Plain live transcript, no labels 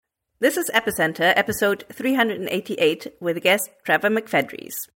This is Epicenter, episode 388, with guest Trevor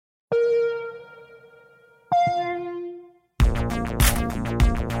McPhedries.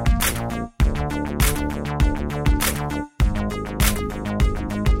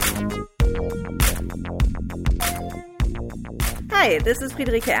 Hi, this is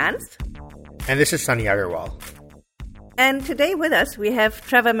Friederike Ernst. And this is Sunny Agarwal. And today with us we have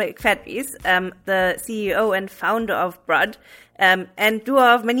Trevor McPhedries, the CEO and founder of Brud, and doer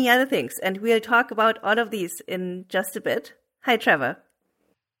of many other things. And we'll talk about all of these in just a bit. Hi, Trevor.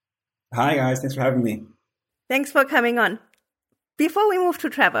 Hi, guys. Thanks for having me. Thanks for coming on. Before we move to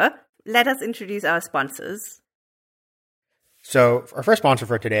Trevor, let us introduce our sponsors. So our first sponsor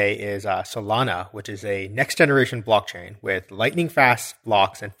for today is Solana, which is a next-generation blockchain with lightning-fast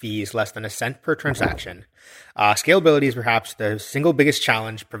blocks and fees less than a cent per transaction. Scalability is perhaps the single biggest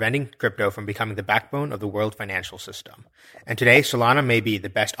challenge preventing crypto from becoming the backbone of the world financial system. And today, Solana may be the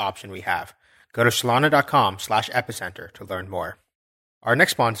best option we have. Go to solana.com/epicenter to learn more. Our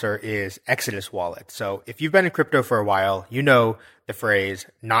next sponsor is Exodus Wallet. So if you've been in crypto for a while, you know the phrase,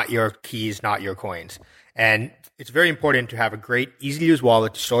 not your keys, not your coins. And it's very important to have a great, easy-to-use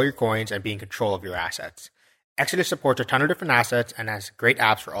wallet to store your coins and be in control of your assets. Exodus supports a ton of different assets and has great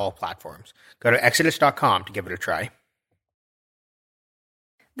apps for all platforms. Go to exodus.com to give it a try.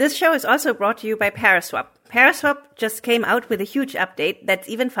 This show is also brought to you by Paraswap. Paraswap just came out with a huge update that's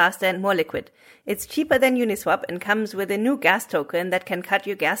even faster and more liquid. It's cheaper than Uniswap and comes with a new gas token that can cut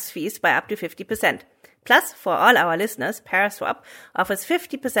your gas fees by up to 50%. Plus, for all our listeners, Paraswap offers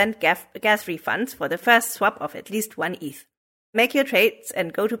 50% gas refunds for the first swap of at least 1 ETH. Make your trades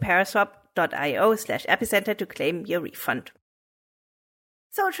and go to paraswap.io/epicenter to claim your refund.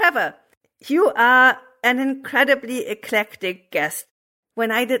 So, Trevor, you are an incredibly eclectic guest.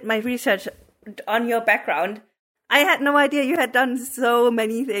 When I did my research on your background, I had no idea you had done so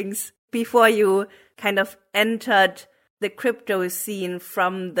many things before you kind of entered the crypto scene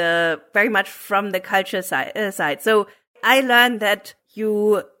very much from the culture side. So I learned that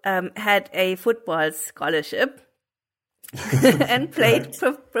you had a football scholarship and played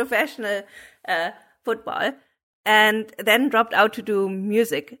professional football, and then dropped out to do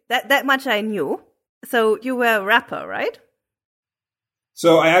music. That much I knew. So you were a rapper, right?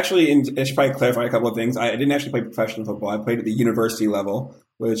 So I should probably clarify a couple of things. I didn't actually play professional football. I played at the university level,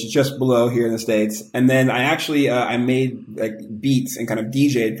 which is just below here in the States. And then I actually, I made like beats and kind of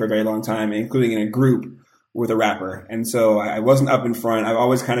DJ'd for a very long time, including in a group with a rapper. And so I wasn't up in front. I've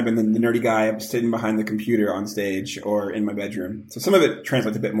always kind of been the nerdy guy sitting behind the computer on stage or in my bedroom. So some of it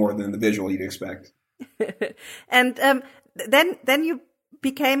translates a bit more than the visual you'd expect. And then you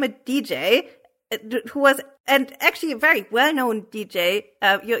became a DJ who was, and actually a very well-known DJ.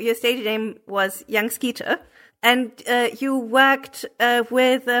 Your stage name was Young Skeeter. And you worked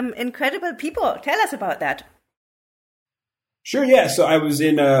with incredible people. Tell us about that. Sure, yeah. So I was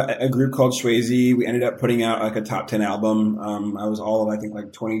in a group called Swayze. We ended up putting out like a top 10 album. I was all of, I think,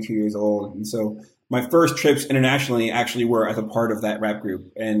 like 22 years old. And so my first trips internationally actually were as a part of that rap group.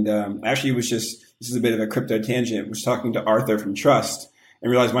 And actually it was this is a bit of a crypto tangent. I was talking to Arthur from Trust and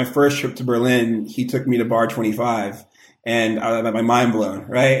realized my first trip to Berlin, he took me to Bar 25. And I had my mind blown,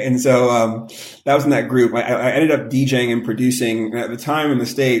 right? And so that was in that group. I ended up DJing and producing. And at the time in the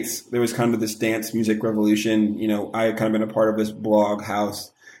States, there was kind of this dance music revolution. You know, I had kind of been a part of this blog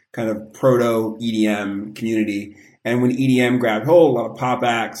house kind of proto EDM community. And when EDM grabbed hold, a lot of pop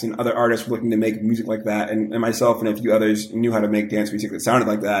acts and other artists were looking to make music like that. And myself and a few others knew how to make dance music that sounded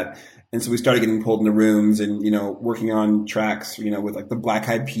like that. And so we started getting pulled into rooms and, working on tracks, with like the Black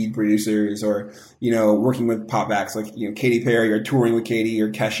Eyed Peas producers or, working with pop acts like, Katy Perry or touring with Katy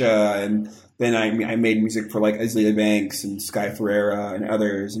or Kesha. And then I made music for like Azealia Banks and Sky Ferreira and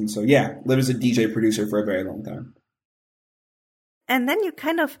others. And so, yeah, lived as a DJ producer for a very long time. And then you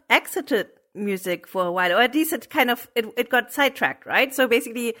kind of exited music for a while, or at least it got sidetracked, right? So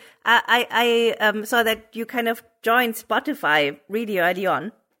basically, I saw that you kind of joined Spotify really early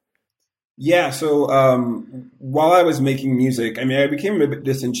on. Yeah, so while I was making music, I became a bit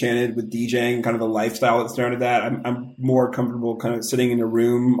disenchanted with DJing, kind of the lifestyle that surrounded that. I'm more comfortable kind of sitting in a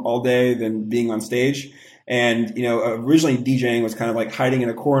room all day than being on stage. And, originally DJing was kind of like hiding in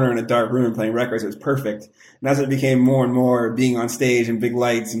a corner in a dark room and playing records. It was perfect. And as it became more and more being on stage and big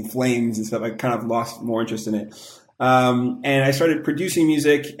lights and flames and stuff, I kind of lost more interest in it. And I started producing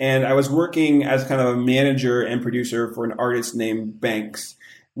music, and I was working as kind of a manager and producer for an artist named Banks.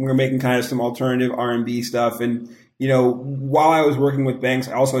 We were making kind of some alternative R&B stuff. And, while I was working with Banks,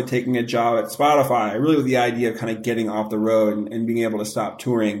 I also had taken a job at Spotify, really with the idea of kind of getting off the road and being able to stop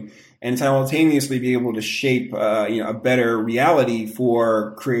touring. and simultaneously be able to shape, a better reality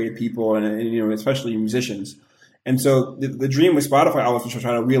for creative people and especially musicians. And so the dream with Spotify always was to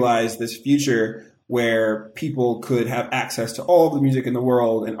try to realize this future where people could have access to all of the music in the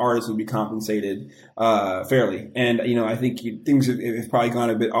world and artists would be compensated fairly. And, I think things have probably gone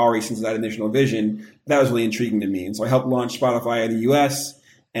a bit awry since that initial vision. That was really intriguing to me. And so I helped launch Spotify in the US,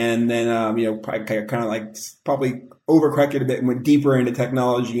 and then, probably overcorrected a bit and went deeper into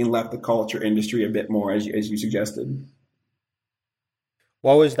technology and left the culture industry a bit more, as you suggested.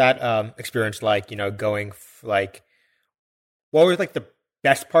 What was that experience like, what were like the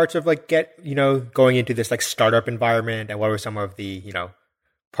best parts of going into this like startup environment, and what were some of the,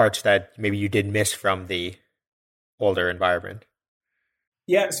 parts that maybe you did miss from the older environment?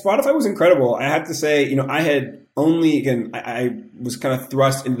 Yeah, Spotify was incredible. I have to say, I was kind of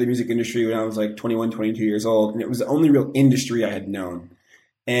thrust into the music industry when I was like 21, 22 years old, and it was the only real industry I had known.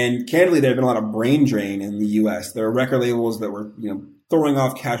 And candidly, there had been a lot of brain drain in the US. There were record labels that were, throwing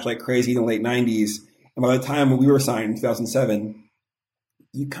off cash like crazy in the late 90s. And by the time when we were signed in 2007,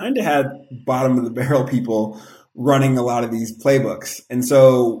 you kind of had bottom of the barrel people running a lot of these playbooks. And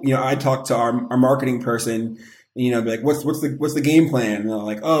so, I talked to our marketing person, be like, what's the game plan? And they're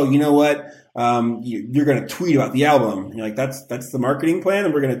like, oh, you know what? You're going to tweet about the album. And you're like, that's the marketing plan,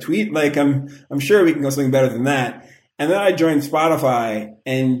 and we're going to tweet. Like, I'm sure we can go something better than that. And then I joined Spotify,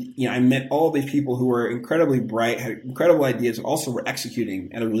 and I met all these people who were incredibly bright, had incredible ideas, and also were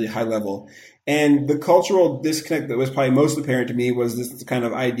executing at a really high level. And the cultural disconnect that was probably most apparent to me was this kind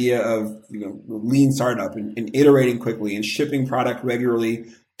of idea of lean startup and iterating quickly and shipping product regularly,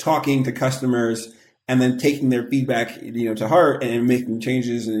 talking to customers, and then taking their feedback to heart and making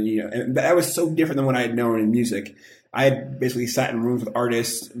changes. And that was so different than what I had known in music. I had basically sat in rooms with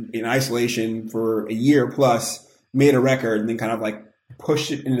artists in isolation for a year plus, made a record, and then kind of like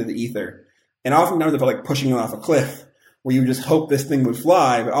pushed it into the ether. And oftentimes it felt like pushing it off a cliff, where you just hope this thing would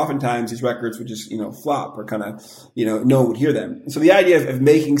fly, but oftentimes these records would just, flop, or kind of, no one would hear them. And so the idea of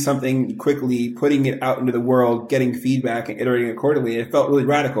making something quickly, putting it out into the world, getting feedback and iterating accordingly, it felt really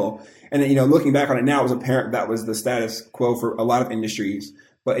radical. And looking back on it now, it was apparent that was the status quo for a lot of industries.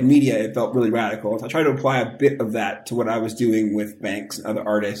 But in media, it felt really radical. So I tried to apply a bit of that to what I was doing with Banks and other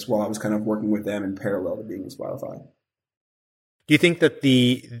artists while I was kind of working with them in parallel to being with Spotify. Do you think that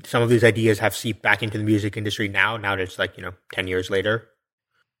some of these ideas have seeped back into the music industry now that it's 10 years later?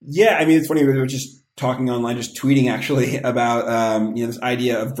 Yeah, I mean, it's funny. We were just talking online, just tweeting actually about, this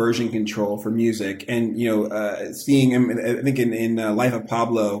idea of version control for music, and, seeing him, I think in Life of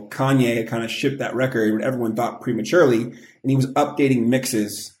Pablo, Kanye had kind of shipped that record when everyone thought prematurely, and he was updating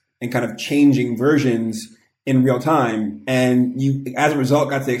mixes and kind of changing versions in real time. And you, as a result,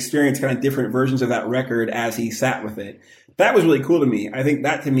 got to experience kind of different versions of that record as he sat with it. That was really cool to me. I think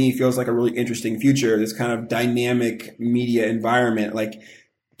that to me feels like a really interesting future, this kind of dynamic media environment. Like,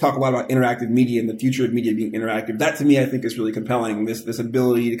 talk a lot about interactive media and the future of media being interactive. That to me, I think, is really compelling. This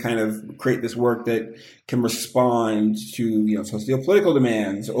ability to kind of create this work that can respond to, socio-political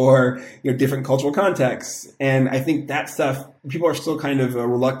demands or, different cultural contexts. And I think that stuff, people are still kind of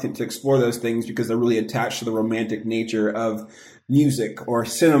reluctant to explore those things because they're really attached to the romantic nature of music or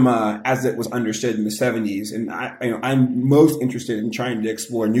cinema as it was understood in the 70s. And I'm most interested in trying to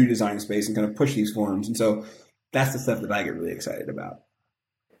explore new design space and kind of push these forms. And so that's the stuff that I get really excited about.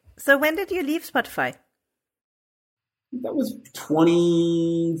 So when did you leave Spotify? That was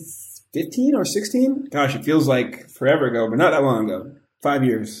 2015 or 16. Gosh, it feels like forever ago, but not that long ago. 5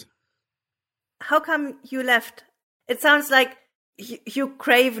 years. How come you left? It sounds like you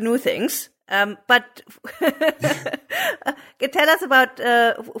crave new things, but tell us about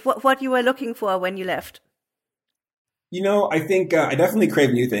what you were looking for when you left. I think I definitely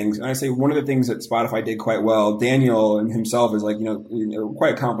crave new things. And I say one of the things that Spotify did quite well, Daniel and himself is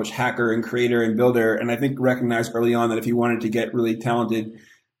quite accomplished hacker and creator and builder. And I think recognized early on that if he wanted to get really talented,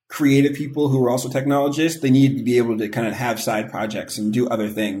 creative people who were also technologists, they needed to be able to kind of have side projects and do other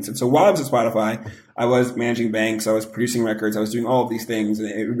things. And so while I was at Spotify, I was managing Banks, I was producing records, I was doing all of these things. And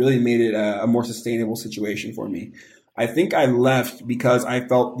it really made it a more sustainable situation for me. I think I left because I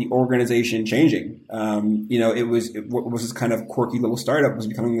felt the organization changing. What was this kind of quirky little startup was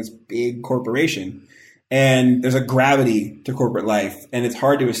becoming this big corporation. And there's a gravity to corporate life, and it's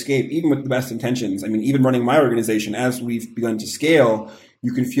hard to escape, even with the best intentions. I mean, even running my organization, as we've begun to scale,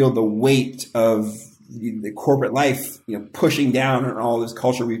 you can feel the weight of the corporate life, pushing down on all this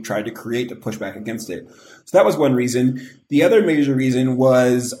culture we've tried to create to push back against it. So that was one reason. The other major reason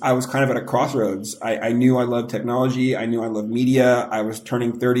was I was kind of at a crossroads. I knew I loved technology. I knew I loved media. I was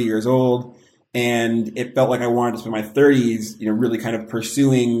turning 30 years old, and it felt like I wanted to spend my 30s, really kind of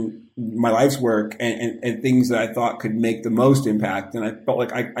pursuing my life's work and things that I thought could make the most impact. And I felt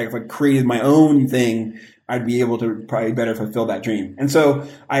like if I created my own thing, I'd be able to probably better fulfill that dream. And so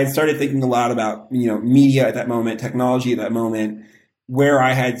I had started thinking a lot about, media at that moment, technology at that moment, where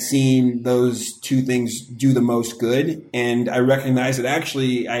I had seen those two things do the most good. And I recognized that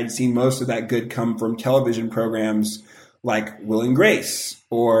actually I had seen most of that good come from television programs like Will and Grace,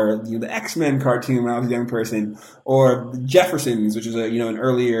 or the X-Men cartoon when I was a young person, or the Jeffersons, which is an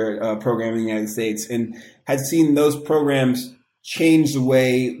earlier program in the United States, and had seen those programs change the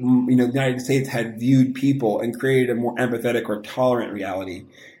way the United States had viewed people and created a more empathetic or tolerant reality.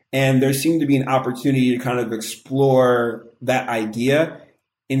 And there seemed to be an opportunity to kind of explore that idea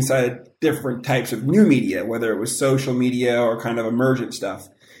inside different types of new media, whether it was social media or kind of emergent stuff.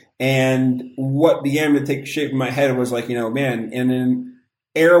 And what began to take shape in my head was like, man, in an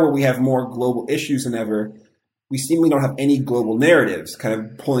era where we have more global issues than ever, we seemingly don't have any global narratives kind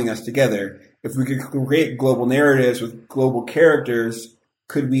of pulling us together. If we could create global narratives with global characters,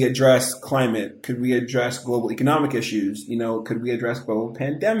 could we address climate? Could we address global economic issues? Could we address global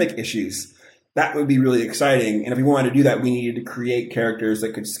pandemic issues? That would be really exciting. And if we wanted to do that, we needed to create characters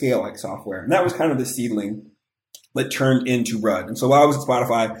that could scale like software. And that was kind of the seedling that turned into Rud. And so while I was at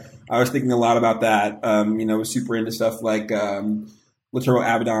Spotify, I was thinking a lot about that. I was super into stuff like Laturo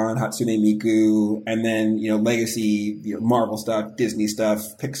Abaddon, Hatsune Miku, and then, legacy, Marvel stuff, Disney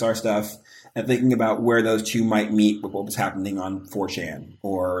stuff, Pixar stuff, and thinking about where those two might meet with what was happening on 4chan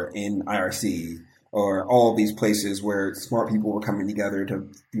or in IRC or all of these places where smart people were coming together to,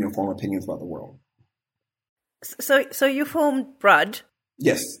 form opinions about the world. So you formed Brud.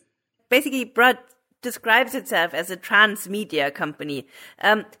 Yes. Basically, Brud describes itself as a transmedia company.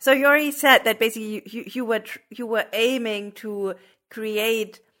 So you already said that basically you were aiming to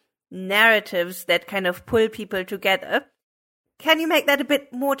create narratives that kind of pull people together. Can you make that a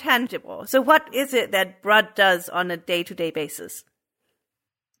bit more tangible? So what is it that Brud does on a day-to-day basis?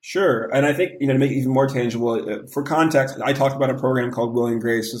 Sure. And I think, to make it even more tangible, for context, I talked about a program called Will and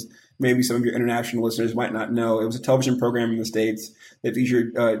Grace. Maybe some of your international listeners might not know. It was a television program in the States that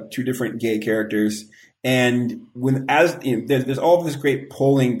featured two different gay characters. And there's all this great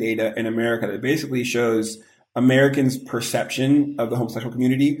polling data in America that basically shows Americans' perception of the homosexual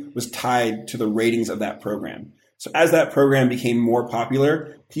community was tied to the ratings of that program. So as that program became more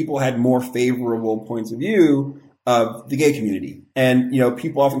popular, people had more favorable points of view of the gay community. And,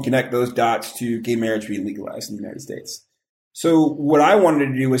 people often connect those dots to gay marriage being legalized in the United States. So what I wanted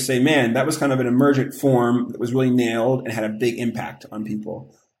to do was say, man, that was kind of an emergent form that was really nailed and had a big impact on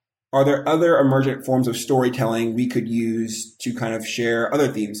people. Are there other emergent forms of storytelling we could use to kind of share other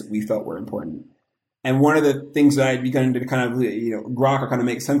themes that we felt were important? And one of the things that I'd begun to kind of, grok or kind of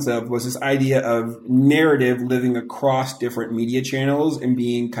make sense of was this idea of narrative living across different media channels and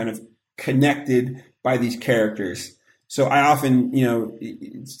being kind of connected by these characters. So I often,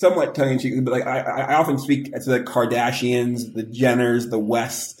 somewhat tongue-in-cheek, but I often speak to the Kardashians, the Jenners, the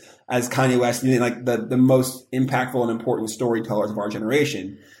Wests, as Kanye West, like the most impactful and important storytellers of our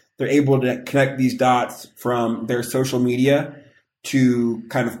generation. They're able to connect these dots from their social media to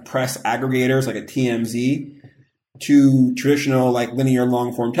kind of press aggregators like a TMZ to traditional like linear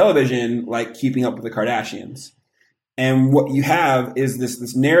long form television, like Keeping Up with the Kardashians. And what you have is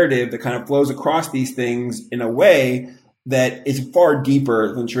this narrative that kind of flows across these things in a way that is far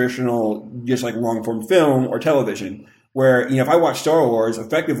deeper than traditional, just like long form film or television, where, if I watch Star Wars,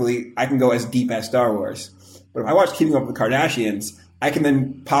 effectively, I can go as deep as Star Wars. But if I watch Keeping Up with the Kardashians, I can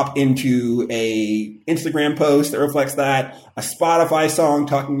then pop into a Instagram post that reflects that, a Spotify song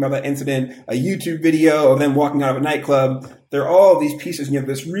talking about that incident, a YouTube video of them walking out of a nightclub. They're all these pieces, and you have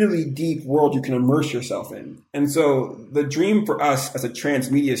this really deep world you can immerse yourself in. And so the dream for us as a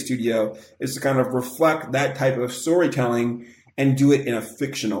transmedia studio is to kind of reflect that type of storytelling and do it in a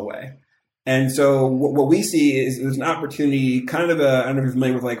fictional way. And so what we see is there's an opportunity, kind of I don't know if you're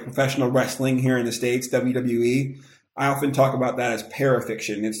familiar with like professional wrestling here in the States, WWE. I often talk about that as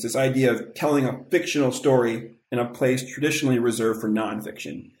parafiction. It's this idea of telling a fictional story in a place traditionally reserved for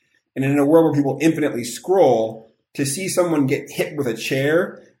nonfiction. And in a world where people infinitely scroll, to see someone get hit with a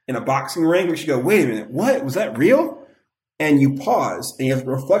chair in a boxing ring, we should go, wait a minute, what? Was that real? And you pause and you have to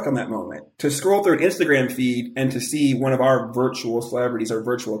reflect on that moment. To scroll through an Instagram feed and to see one of our virtual celebrities or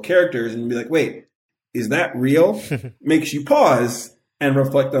virtual characters and be like, wait, is that real? Makes you pause and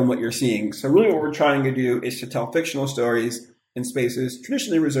reflect on what you're seeing. So really what we're trying to do is to tell fictional stories in spaces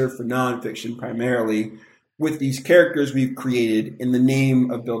traditionally reserved for nonfiction primarily, with these characters we've created in the name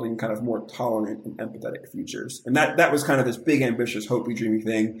of building kind of more tolerant and empathetic futures. And that was kind of this big, ambitious, hopey, dreamy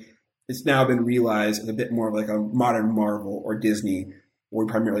thing. It's now been realized as a bit more of like a modern Marvel or Disney, where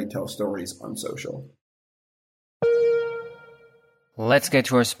we primarily tell stories on social. Let's get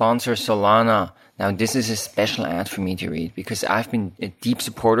to our sponsor, Solana. Now, this is a special ad for me to read because I've been a deep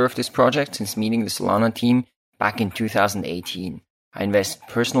supporter of this project since meeting the Solana team back in 2018. I invest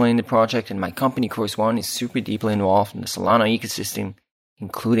personally in the project, and my company, Course One, is super deeply involved in the Solana ecosystem,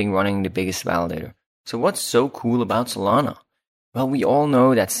 including running the biggest validator. So what's so cool about Solana? Well, we all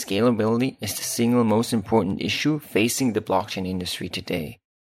know that scalability is the single most important issue facing the blockchain industry today.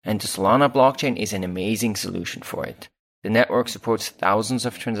 And the Solana blockchain is an amazing solution for it. The network supports thousands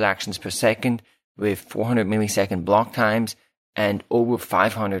of transactions per second with 400 millisecond block times and over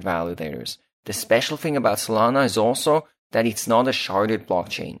 500 validators. The special thing about Solana is also that it's not a sharded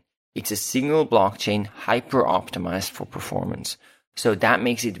blockchain. It's a single blockchain hyper-optimized for performance. So that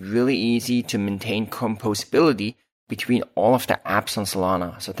makes it really easy to maintain composability between all of the apps on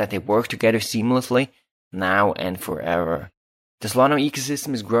Solana so that they work together seamlessly now and forever. The Solana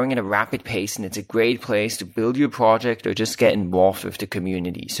ecosystem is growing at a rapid pace, and it's a great place to build your project or just get involved with the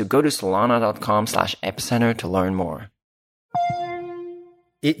community. So go to solana.com/epicenter to learn more.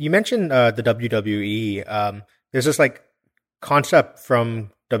 You mentioned the WWE. There's this like concept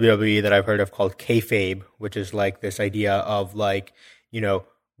from WWE that I've heard of called kayfabe, which is like this idea of like, you know,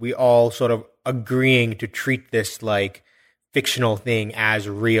 we all sort of agreeing to treat this like fictional thing as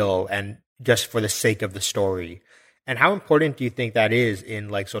real and just for the sake of the story. And how important do you think that is in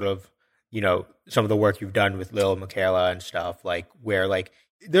like sort of, you know, some of the work you've done with Lil Miquela and stuff, like where like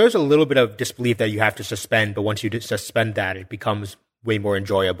there's a little bit of disbelief that you have to suspend, but once you suspend that, it becomes way more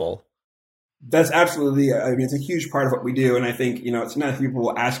enjoyable. That's absolutely, I mean, it's a huge part of what we do. And I think, you know, sometimes people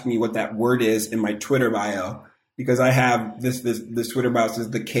will ask me what that word is in my Twitter bio, because I have this Twitter bio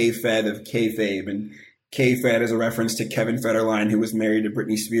says the K-Fed of kayfabe, and K-Fed is a reference to Kevin Federline, who was married to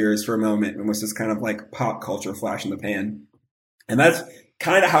Britney Spears for a moment and was this kind of like pop culture flash in the pan. And that's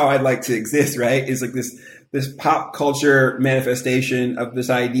kind of how I'd like to exist, right? Is like this pop culture manifestation of this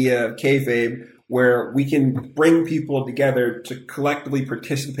idea of kayfabe, where we can bring people together to collectively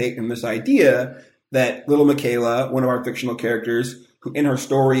participate in this idea that Lil Miquela, one of our fictional characters, who in her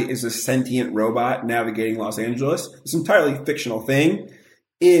story is a sentient robot navigating Los Angeles, this entirely fictional thing,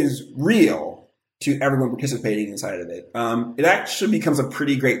 is real to everyone participating inside of it. It actually becomes a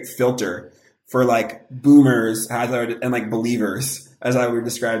pretty great filter for like boomers and like believers, as I would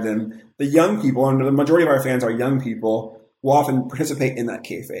describe them. The young people, and the majority of our fans are young people, will often participate in that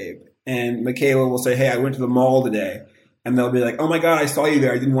kayfabe. And Miquela will say, hey, I went to the mall today. And they'll be like, oh my God, I saw you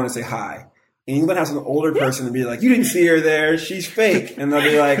there. I didn't want to say hi. And you then have some older person and be like, you didn't see her there. She's fake. And they'll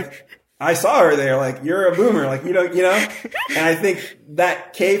be like, I saw her there. Like, you're a boomer. Like, you don't, you know? And I think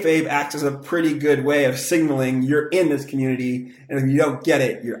that kayfabe acts as a pretty good way of signaling you're in this community. And if you don't get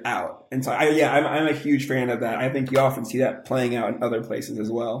it, you're out. And so, I'm a huge fan of that. I think you often see that playing out in other places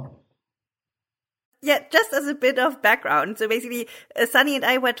as well. Yeah, just as a bit of background. So basically, Sunny and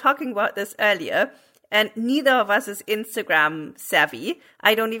I were talking about this earlier, and neither of us is Instagram savvy.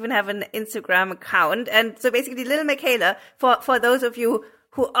 I don't even have an Instagram account. And so basically, Lil Miquela, for those of you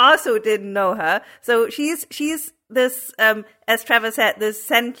who also didn't know her, so she's this, as Trevor said, this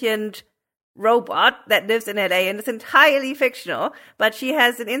sentient robot that lives in LA, and it's entirely fictional, but she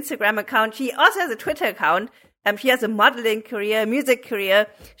has an Instagram account. She also has a Twitter account. She has a modeling career, music career.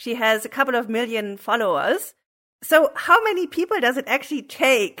 She has a couple of million followers. So how many people does it actually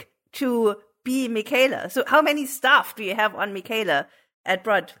take to be Miquela? So how many staff do you have on Miquela at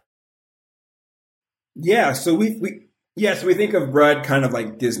Brud? Yeah, so we think of Brud kind of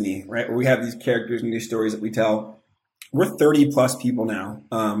like Disney, right? Where we have these characters and these stories that we tell. We're 30 plus people now.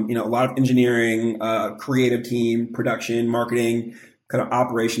 A lot of engineering, creative team, production, marketing, kind of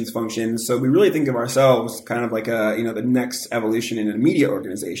operations functions. So we really think of ourselves kind of like the next evolution in a media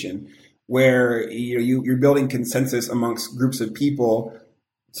organization, where you're building consensus amongst groups of people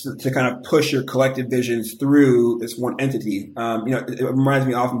to kind of push your collective visions through this one entity. It reminds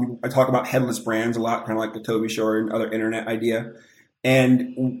me often, I talk about headless brands a lot, kind of like the Toby Shore and other internet idea.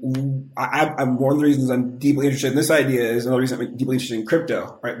 And I'm one of the reasons I'm deeply interested in this idea is another reason I'm deeply interested in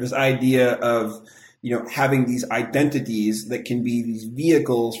crypto, right? This idea of having these identities that can be these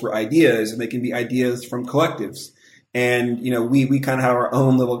vehicles for ideas, and they can be ideas from collectives. And, we kind of have our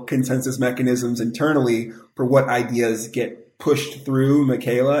own little consensus mechanisms internally for what ideas get pushed through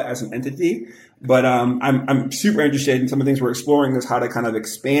Miquela as an entity. But I'm super interested in some of the things we're exploring is how to kind of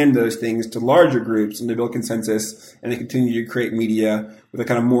expand those things to larger groups and to build consensus and to continue to create media with a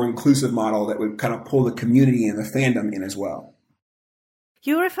kind of more inclusive model that would kind of pull the community and the fandom in as well.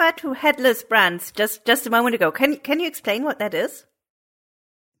 You referred to headless brands just a moment ago. Can you explain what that is?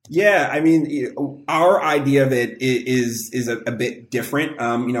 Yeah, I mean, our idea of it is a bit different.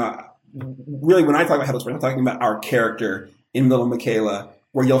 Really, when I talk about Headless Brand, I'm talking about our character in Little Michaela,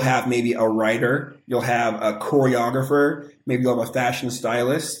 where you'll have maybe a writer, you'll have a choreographer, maybe you'll have a fashion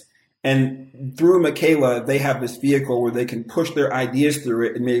stylist. And through Michaela, they have this vehicle where they can push their ideas through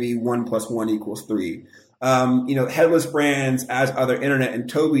it, and maybe 1 + 1 = 3. Headless brands, as other internet and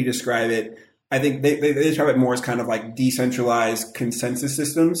Toby describe it, I think they describe it more as kind of like decentralized consensus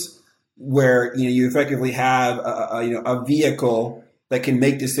systems, where you effectively have a vehicle that can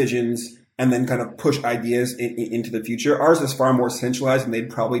make decisions and then kind of push ideas into the future. Ours is far more centralized than they'd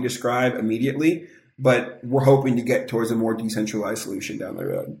probably describe immediately, but we're hoping to get towards a more decentralized solution down the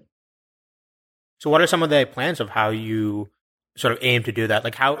road. So what are some of the plans of how you sort of aim to do that?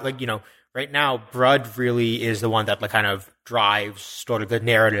 Right now, Brud really is the one that kind of drives sort of the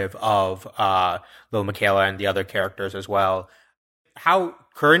narrative of Little Michaela and the other characters as well. How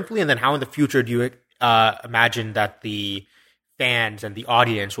currently, and then how in the future do you imagine that the fans and the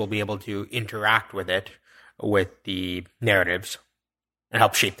audience will be able to interact with it, with the narratives, and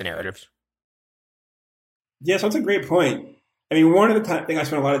help shape the narratives? Yeah, so that's a great point. I mean, one of the things I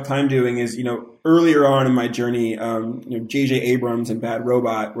spent a lot of time doing is, earlier on in my journey, J.J. Abrams and Bad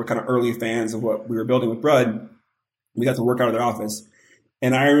Robot were kind of early fans of what we were building with Brud. We got to work out of their office.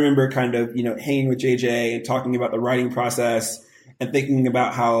 And I remember kind of, hanging with J.J. and talking about the writing process and thinking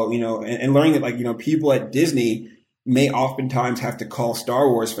about how, and learning that, people at Disney may oftentimes have to call Star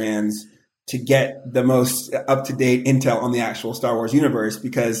Wars fans to get the most up-to-date intel on the actual Star Wars universe,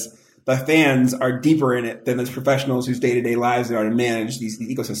 because the fans are deeper in it than those professionals whose day-to-day lives they are to manage these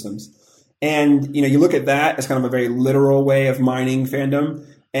ecosystems. And, you look at that as kind of a very literal way of mining fandom.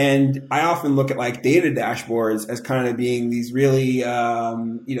 And I often look at data dashboards as kind of being these really, as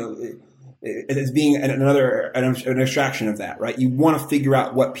being an abstraction of that, right? You want to figure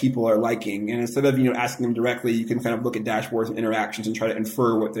out what people are liking. And instead of, asking them directly, you can kind of look at dashboards and interactions and try to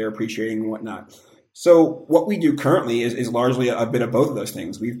infer what they're appreciating and whatnot. So what we do currently is largely a bit of both of those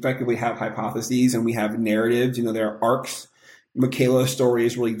things. We effectively have hypotheses and we have narratives. There are arcs. Michaela's story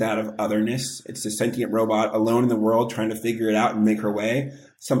is really that of otherness. It's a sentient robot alone in the world trying to figure it out and make her way.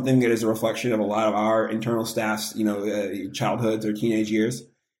 Something that is a reflection of a lot of our internal staff's, childhoods or teenage years.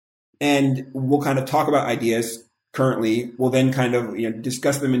 And we'll kind of talk about ideas currently. We'll then kind of,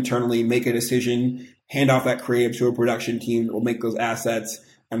 discuss them internally, make a decision, hand off that creative to a production team that will make those assets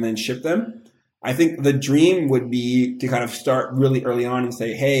and then ship them. I think the dream would be to kind of start really early on and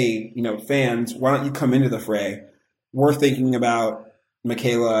say, hey, fans, why don't you come into the fray? We're thinking about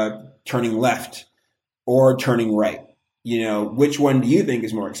Michaela turning left or turning right. Which one do you think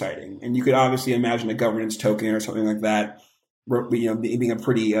is more exciting? And you could obviously imagine a governance token or something like that, being a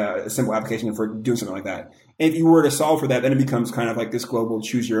pretty simple application for doing something like that. And if you were to solve for that, then it becomes kind of like this global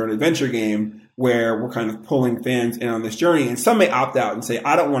choose your own adventure game where we're kind of pulling fans in on this journey. And some may opt out and say,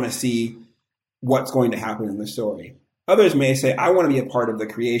 I don't want to see what's going to happen in the story. Others may say, I want to be a part of the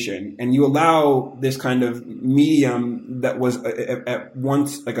creation. And you allow this kind of medium that was at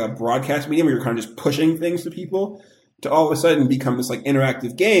once like a broadcast medium where you're kind of just pushing things to people to all of a sudden become this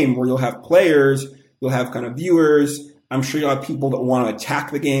interactive game where you'll have players, you'll have kind of viewers. I'm sure you'll have people that want to attack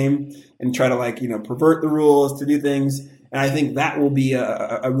the game and try to pervert the rules to do things. And I think that will be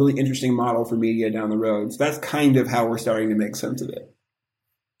a really interesting model for media down the road. So that's kind of how we're starting to make sense of it.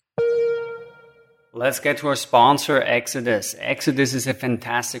 Let's get to our sponsor, Exodus. Exodus is a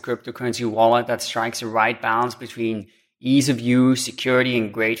fantastic cryptocurrency wallet that strikes the right balance between ease of use, security,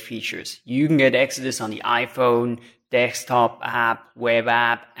 and great features. You can get Exodus on the iPhone, desktop app, web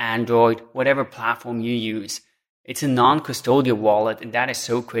app, Android, whatever platform you use. It's a non-custodial wallet, and that is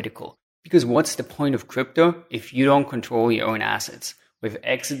so critical. Because what's the point of crypto if you don't control your own assets? With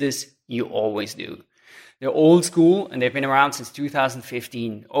Exodus, you always do. They're old school and they've been around since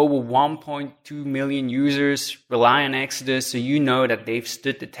 2015. Over 1.2 million users rely on Exodus, so you know that they've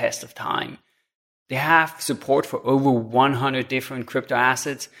stood the test of time. They have support for over 100 different crypto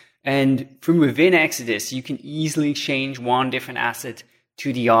assets, and from within Exodus, you can easily exchange one different asset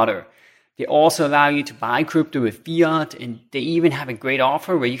to the other. They also allow you to buy crypto with fiat, and they even have a great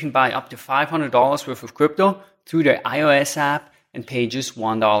offer where you can buy up to $500 worth of crypto through their iOS app and pay just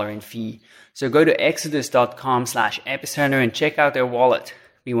 $1 in fee. So go to exodus.com/epicenter and check out their wallet.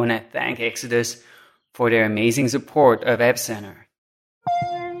 We want to thank Exodus for their amazing support of Epicenter.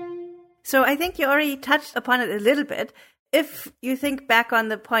 So I think you already touched upon it a little bit. If you think back on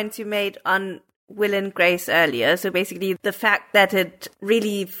the points you made on Will and Grace earlier, so basically the fact that it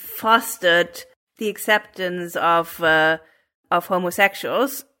really fostered the acceptance of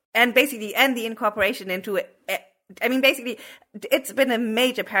homosexuals and the incorporation into I mean, basically, it's been a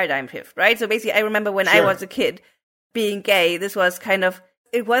major paradigm shift, right? So basically, I remember when I was a kid being gay, this was kind of,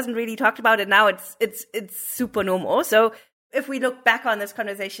 it wasn't really talked about, and now it's super normal. So if we look back on this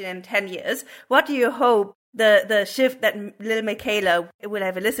conversation in 10 years, what do you hope the shift that little Michaela will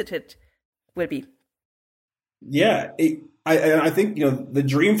have elicited will be? Yeah, I think, the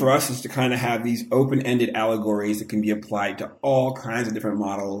dream for us is to kind of have these open-ended allegories that can be applied to all kinds of different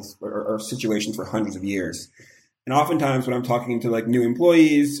models or situations for hundreds of years. And oftentimes when I'm talking to like new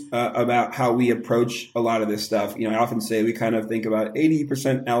employees about how we approach a lot of this stuff, I often say we kind of think about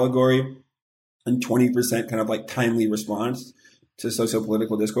 80% allegory and 20% kind of like timely response to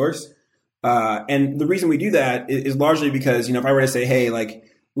socio-political discourse. And the reason we do that is largely because, if I were to say, hey, like,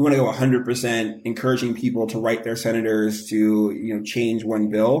 we want to go 100% encouraging people to write their senators to, change one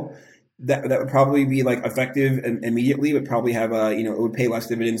bill, that would probably be like effective immediately, would probably have it would pay less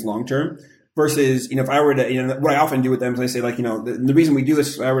dividends long term. Versus, if I were to, what I often do with them is I say, like, the reason we do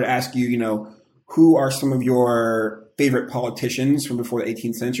this, if I were to ask you, who are some of your favorite politicians from before the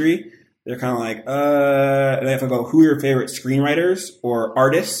 18th century? They're kind of like, and if I go, who are your favorite screenwriters or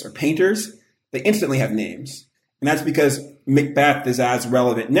artists or painters? They instantly have names. And that's because Macbeth is as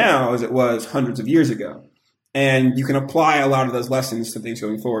relevant now as it was hundreds of years ago. And you can apply a lot of those lessons to things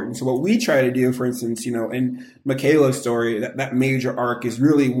going forward. And so what we try to do, for instance, in Michaela's story, that major arc is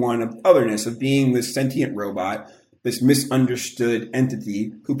really one of otherness, of being this sentient robot, this misunderstood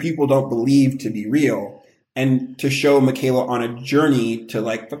entity who people don't believe to be real, and to show Michaela on a journey to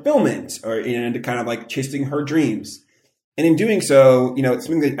like fulfillment or to kind of like chasing her dreams. And in doing so, it's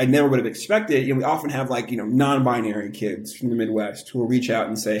something that I never would have expected. We often have like, non-binary kids from the Midwest who will reach out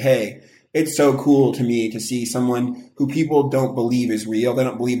and say, hey, it's so cool to me to see someone who people don't believe is real. They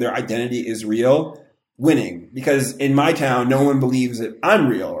don't believe their identity is real, winning. Because in my town, no one believes that I'm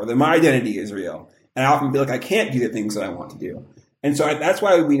real or that my identity is real. And I often feel like I can't do the things that I want to do. And so that's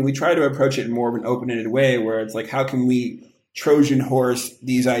why we try to approach it in more of an open-ended way, where it's like, how can we Trojan horse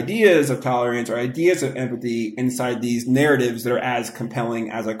these ideas of tolerance or ideas of empathy inside these narratives that are as compelling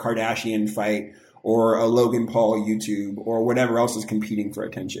as a Kardashian fight or a Logan Paul YouTube or whatever else is competing for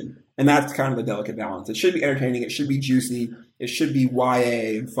attention. And that's kind of the delicate balance. It should be entertaining. It should be juicy. It should be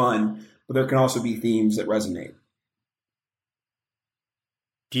YA and fun, but there can also be themes that resonate.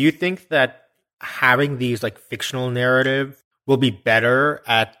 Do you think that having these like fictional narratives will be better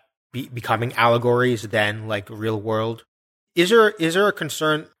at becoming allegories than like real world? Is there a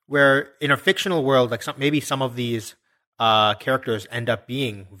concern where in a fictional world, like maybe some of these characters end up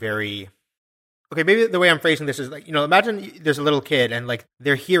being very... Okay, maybe the way I'm phrasing this is like, imagine there's a little kid and like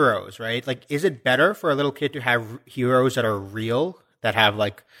they're heroes, right? Like, is it better for a little kid to have heroes that are real, that have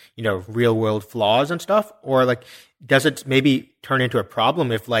like, real world flaws and stuff? Or like, does it maybe turn into a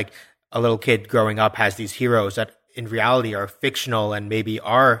problem if like a little kid growing up has these heroes that in reality are fictional and maybe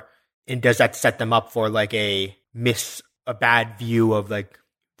are, and does that set them up for like a bad view of like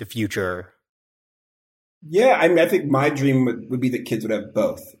the future? Yeah, I mean, I think my dream would be that kids would have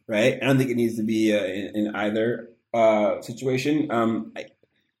both, right? I don't think it needs to be in either situation.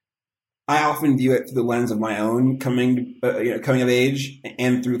 I often view it through the lens of my own coming of age,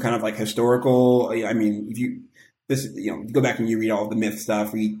 and through kind of like historical. I mean, if you go back and you read all the myth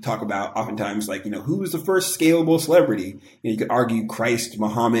stuff, we talk about oftentimes like, who was the first scalable celebrity? You could argue Christ,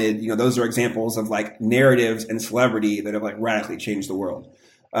 Muhammad. Those are examples of like narratives and celebrity that have like radically changed the world.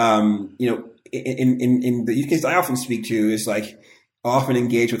 In the use case I often speak to is like, I often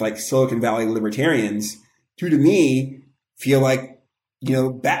engage with like Silicon Valley libertarians who to me feel like,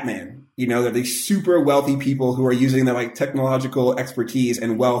 Batman. They're these super wealthy people who are using their like technological expertise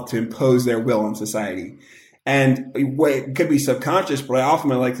and wealth to impose their will on society. And it could be subconscious, but I often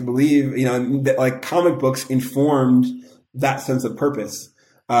like to believe, that like comic books informed that sense of purpose.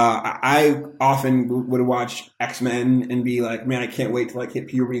 I often would watch X-Men and be like, man, I can't wait to like hit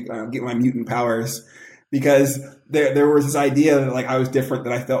puberty, get my mutant powers, because there was this idea that like I was different,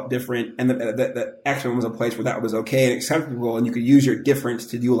 that I felt different, and that X-Men was a place where that was okay and acceptable, and you could use your difference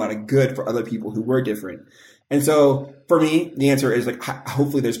to do a lot of good for other people who were different. And so for me, the answer is like,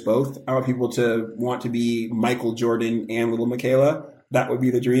 hopefully there's both. I want people to want to be Michael Jordan and little Michaela. That would be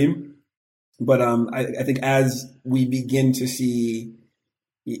the dream. But I think as we begin to see,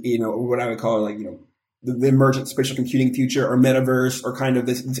 what I would call like, the emergent spatial computing future or metaverse, or kind of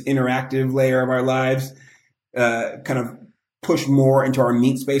this interactive layer of our lives, kind of push more into our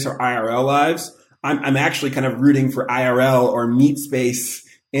meat space or IRL lives, I'm actually kind of rooting for IRL or meat space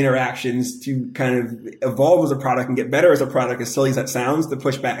interactions to kind of evolve as a product and get better as a product, as silly as that sounds, to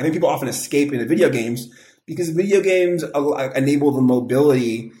push back. I think people often escape into video games because video games enable the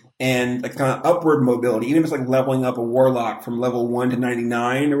mobility and like kind of upward mobility, even if it's like leveling up a warlock from level 1 to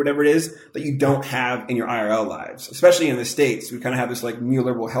 99 or whatever it is, that you don't have in your IRL lives. Especially in the States, we kind of have this like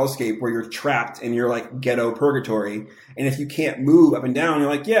neoliberal hellscape where you're trapped in your like ghetto purgatory. And if you can't move up and down, you're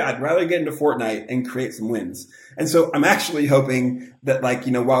like, yeah, I'd rather get into Fortnite and create some wins. And so I'm actually hoping that like,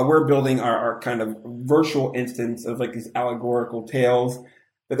 you know, while we're building our kind of virtual instance of like these allegorical tales,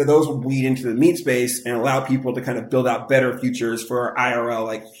 that those will bleed into the meat space and allow people to kind of build out better futures for our IRL,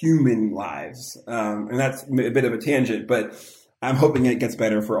 like human lives. And that's a bit of a tangent, but I'm hoping it gets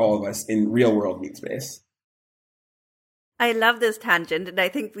better for all of us in real world meat space. I love this tangent, and I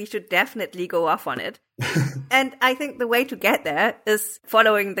think we should definitely go off on it. And I think the way to get there is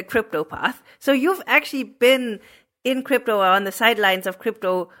following the crypto path. So you've actually been in crypto or on the sidelines of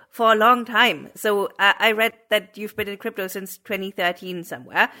crypto for a long time. So I read that you've been in crypto since 2013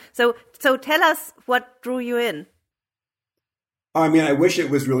 somewhere. So tell us what drew you in. I mean, I wish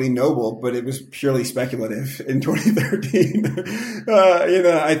it was really noble, but it was purely speculative in 2013.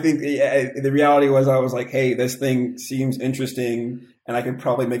 I think the reality was I was like, hey, this thing seems interesting and I could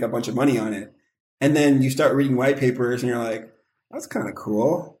probably make a bunch of money on it. And then you start reading white papers and you're like, that's kind of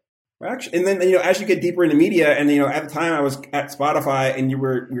cool. Actually, and then, you know, as you get deeper into media, and, you know, at the time I was at Spotify and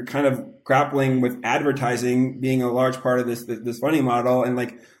you're kind of grappling with advertising being a large part of this funding model, and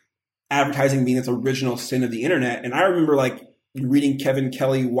like advertising being its original sin of the internet. And I remember like reading Kevin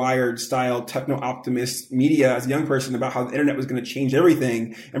Kelly Wired style techno-optimist media as a young person about how the internet was going to change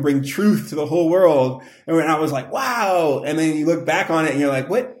everything and bring truth to the whole world. And when I was like, wow. And then you look back on it and you're like,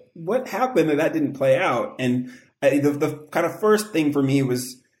 what happened that didn't play out? And the kind of first thing for me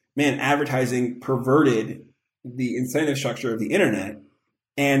was, man, advertising perverted the incentive structure of the internet.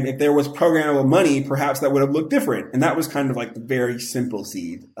 And if there was programmable money, perhaps that would have looked different. And that was kind of like the very simple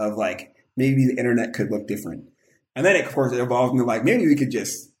seed of like, maybe the internet could look different. And then, of course, it evolved into like, maybe we could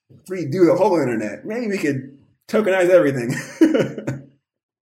just redo the whole internet. Maybe we could tokenize everything.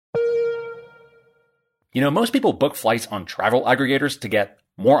 You know, most people book flights on travel aggregators to get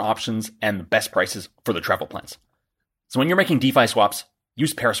more options and the best prices for the travel plans. So when you're making DeFi swaps,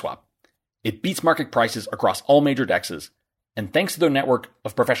 use Paraswap. It beats market prices across all major dexes, and thanks to their network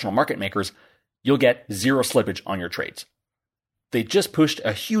of professional market makers, you'll get zero slippage on your trades. They just pushed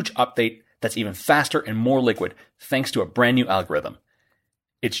a huge update that's even faster and more liquid thanks to a brand new algorithm.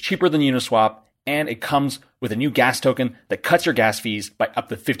 It's cheaper than Uniswap, and it comes with a new gas token that cuts your gas fees by up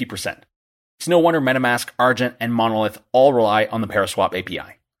to 50%. It's no wonder MetaMask, Argent, and Monolith all rely on the Paraswap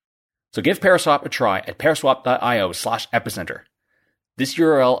API. So give Paraswap a try at paraswap.io/epicenter. This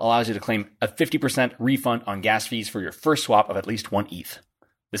URL allows you to claim a 50% refund on gas fees for your first swap of at least 1 ETH.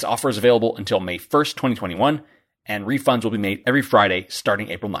 This offer is available until May 1st, 2021, and refunds will be made every Friday starting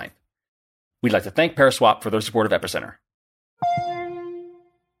April 9th. We'd like to thank Paraswap for their support of Epicenter.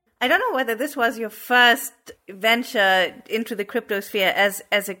 I don't know whether this was your first venture into the crypto sphere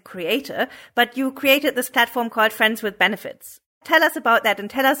as a creator, but you created this platform called Friends with Benefits. Tell us about that and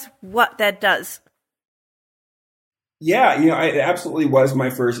tell us what that does. Yeah, you know, it absolutely was my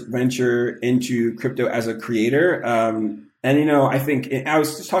first venture into crypto as a creator. And, you know, I think I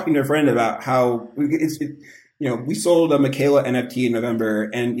was just talking to a friend about how we sold a Michaela NFT in November,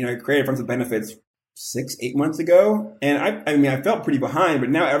 and, you know, I created Friends with Benefits 6-8 months ago. And I felt pretty behind,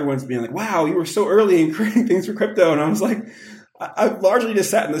 but now everyone's being like, wow, you were so early in creating things for crypto. And I was like, I've largely just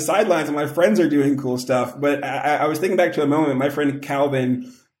sat in the sidelines and my friends are doing cool stuff. But I was thinking back to a moment, my friend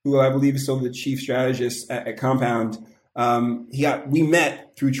Calvin, who I believe is still the chief strategist at Compound, we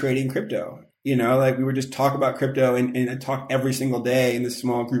met through trading crypto. You know, like we would just talk about crypto and talk every single day in this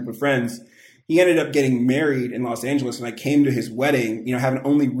small group of friends. He ended up getting married in Los Angeles, and I came to his wedding, you know, having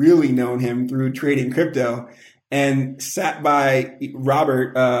only really known him through trading crypto, and sat by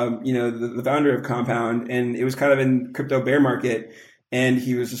Robert, the founder of Compound, and it was kind of in crypto bear market. And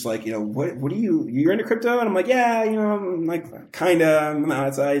he was just like, you know, what do you're into crypto? And I'm like, yeah, you know, I'm like, kinda, I'm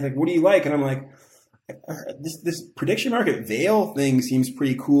outside. He's like, what do you like? And I'm like, this prediction market Veil thing seems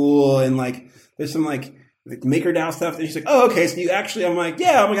pretty cool. And like, there's some like MakerDAO stuff. And she's like, oh, okay. So you actually, I'm like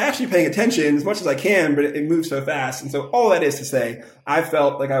actually paying attention as much as I can, but it moves so fast. And so all that is to say, I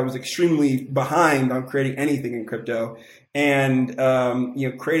felt like I was extremely behind on creating anything in crypto, and,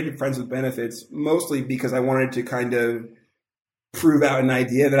 created Friends with Benefits mostly because I wanted to kind of prove out an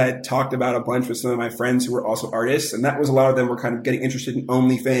idea that I had talked about a bunch with some of my friends who were also artists. And that was a lot of them were kind of getting interested in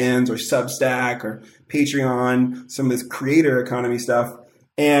OnlyFans or Substack or Patreon, some of this creator economy stuff.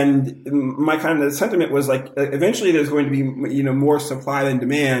 And my kind of sentiment was like, eventually there's going to be, you know, more supply than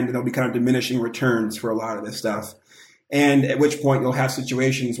demand, and there'll be kind of diminishing returns for a lot of this stuff. And at which point you'll have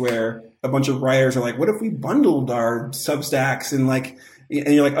situations where a bunch of writers are like, what if we bundled our Substacks and like,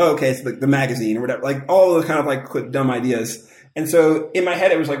 And you're like, oh, okay, it's the magazine or whatever, like all those kind of like quick, dumb ideas. And so in my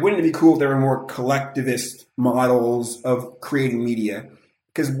head, it was like, wouldn't it be cool if there were more collectivist models of creating media?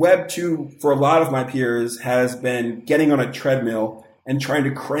 Because Web 2, for a lot of my peers, has been getting on a treadmill and trying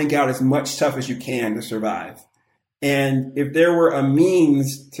to crank out as much stuff as you can to survive. And if there were a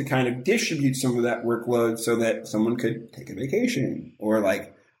means to kind of distribute some of that workload so that someone could take a vacation or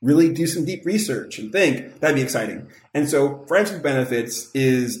like really do some deep research and think, that'd be exciting. And so Friends with Benefits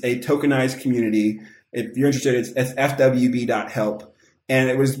is a tokenized community. If you're interested, it's fwb.help. And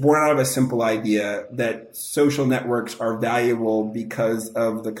it was born out of a simple idea that social networks are valuable because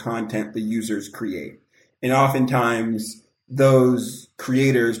of the content the users create. And oftentimes those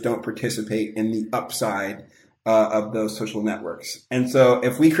creators don't participate in the upside of those social networks. And so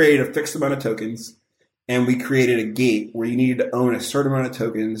if we created a fixed amount of tokens and we created a gate where you needed to own a certain amount of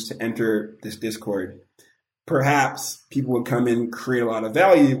tokens to enter this Discord, perhaps people would come in, create a lot of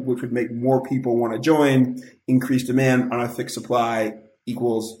value, which would make more people want to join. Increased demand on a fixed supply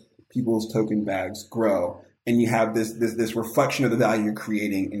equals people's token bags grow. And you have this reflection of the value you're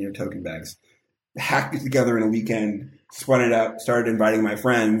creating in your token bags. Hacked it together in a weekend, spun it up, started inviting my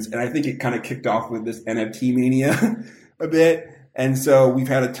friends. And I think it kind of kicked off with this NFT mania a bit. And so we've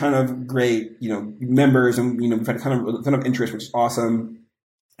had a ton of great, members, and, we've had a ton of interest, which is awesome.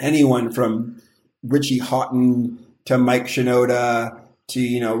 Anyone from Richie Houghton to Mike Shinoda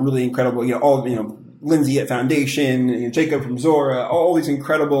to, really incredible, Lindsay at Foundation, Jacob from Zora, all these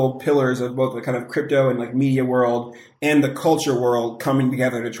incredible pillars of both the kind of crypto and like media world and the culture world coming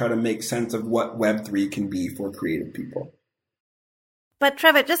together to try to make sense of what Web3 can be for creative people. But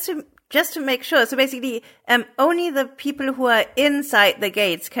Trevor, just to make sure, so basically, only the people who are inside the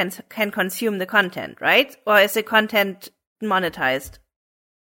gates can consume the content, right? Or is the content monetized?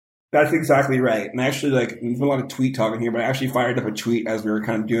 That's exactly right. And actually, there's a lot of tweet talking here, but I actually fired up a tweet as we were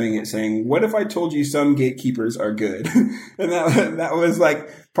kind of doing it saying, what if I told you some gatekeepers are good? And that was like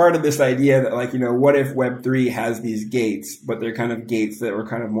part of this idea that what if Web3 has these gates, but they're kind of gates that were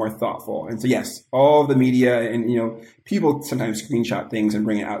kind of more thoughtful. And so yes, all of the media and, people sometimes screenshot things and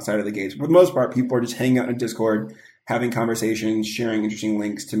bring it outside of the gates. But for the most part, people are just hanging out in Discord, having conversations, sharing interesting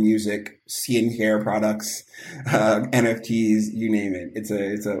links to music, skincare products, NFTs, you name it. It's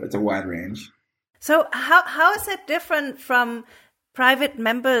a wide range. So how is that different from private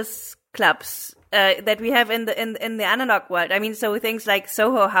members clubs that we have in the analog world? I mean, so things like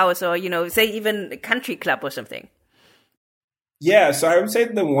Soho House or say even a country club or something. Yeah, so I would say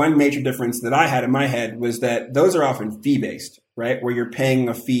the one major difference that I had in my head was that those are often fee-based, right? Where you're paying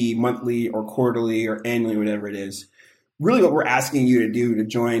a fee monthly or quarterly or annually, whatever it is. Really what we're asking you to do to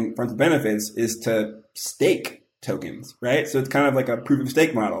join Friends with Benefits is to stake tokens, right? So it's kind of like a proof of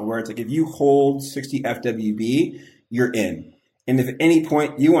stake model where it's like if you hold 60 FWB, you're in. And if at any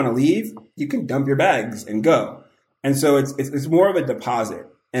point you want to leave, you can dump your bags and go. And so it's more of a deposit.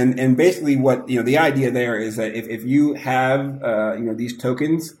 And basically what, the idea there is that if you have, these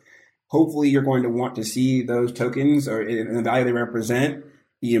tokens, hopefully you're going to want to see those tokens or in the value they represent,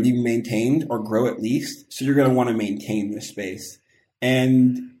 be maintained or grow at least. So you're going to want to maintain this space.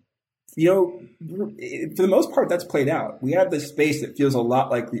 And, for the most part, that's played out. We have this space that feels a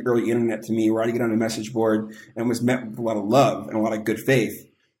lot like the early internet to me, where I get on a message board and was met with a lot of love and a lot of good faith.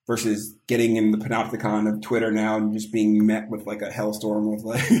 Versus getting in the panopticon of Twitter now and just being met with like a hellstorm with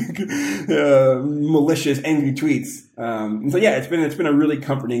malicious, angry tweets. And so yeah, it's been a really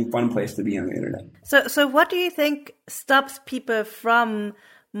comforting, fun place to be on the internet. So what do you think stops people from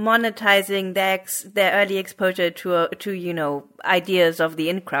monetizing their early exposure to ideas of the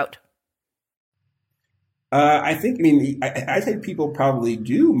in crowd? I think people probably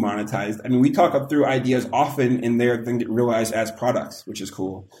do monetize. I mean, we talk up through ideas often and they're then get realized as products, which is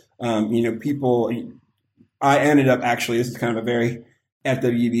cool. I ended up actually, this is kind of a very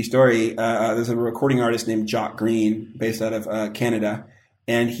FWB story. There's a recording artist named Jock Green based out of Canada.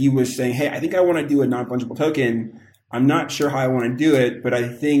 And he was saying, hey, I think I want to do a non-fungible token. I'm not sure how I want to do it, but I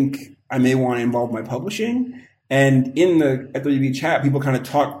think I may want to involve my publishing. And in the FWB chat, people kind of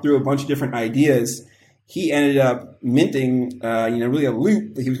talked through a bunch of different ideas. He ended up minting, really a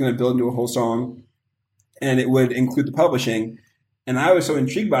loop that he was going to build into a whole song, and it would include the publishing. And I was so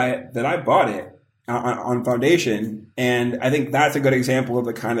intrigued by it that I bought it on Foundation. And I think that's a good example of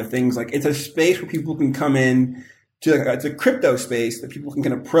the kind of things like it's a space where people can come in to, it's a crypto space that people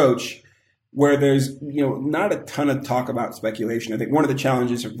can approach where there's, not a ton of talk about speculation. I think one of the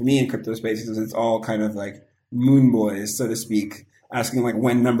challenges for me in crypto spaces is it's all kind of like moon boys, so to speak, asking like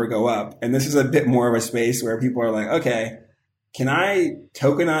when number go up. And this is a bit more of a space where people are like, okay, can I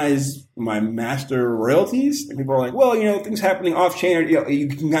tokenize my master royalties? And people are like, well, things happening off chain, you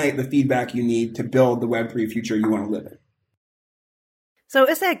can get the feedback you need to build the Web3 future you want to live in. So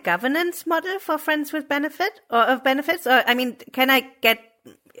is there a governance model for Friends with Benefit or of benefits? Or, can I get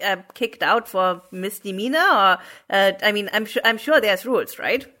kicked out for misdemeanor? Or, I'm sure there's rules,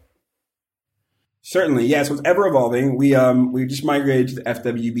 right? Certainly, yeah. So it's ever evolving. We just migrated to the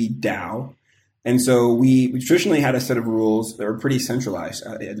FWB DAO. And so we traditionally had a set of rules that were pretty centralized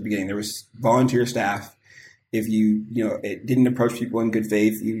at the beginning. There was volunteer staff. If it didn't approach people in good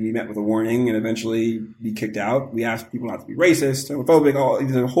faith, you'd be met with a warning and eventually be kicked out. We asked people not to be racist, homophobic,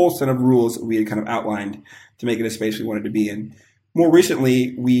 there's a whole set of rules that we had kind of outlined to make it a space we wanted to be in. More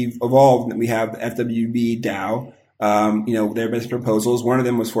recently, we've evolved and we have the FWB DAO. There have been some proposals. One of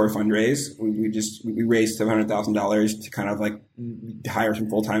them was for a fundraise. We raised $700,000 to kind of like hire some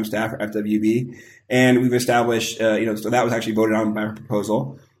full-time staff for FWB. And we've established, so that was actually voted on by our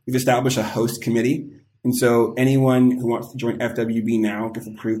proposal. We've established a host committee. And so anyone who wants to join FWB now gets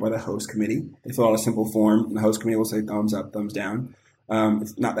approved by the host committee. They fill out a simple form and the host committee will say thumbs up, thumbs down.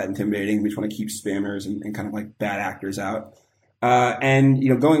 It's not that intimidating. We just want to keep spammers and kind of like bad actors out.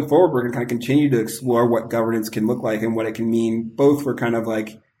 Going forward, we're going to kind of continue to explore what governance can look like and what it can mean, both for kind of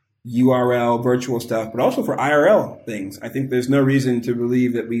like URL virtual stuff, but also for IRL things. I think there's no reason to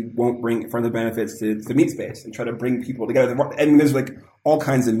believe that we won't bring Friends with Benefits to the meet space and try to bring people together. And there's like all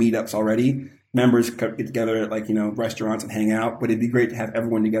kinds of meetups already. Members get together at restaurants and hang out, but it'd be great to have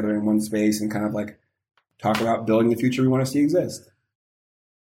everyone together in one space and kind of like talk about building the future we want to see exist.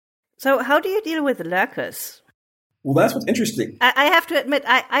 So how do you deal with lurkers? Well, that's what's interesting. I have to admit,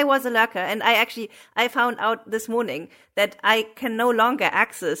 I was a lurker, and I found out this morning that I can no longer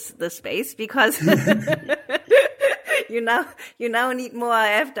access the space because you now need more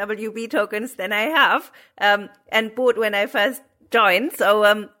FWB tokens than I have, and bought when I first joined.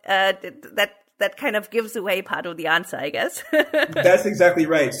 So that kind of gives away part of the answer, I guess. That's exactly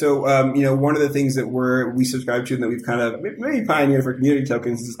right. So one of the things that we subscribe to and that we've kind of maybe pioneered for community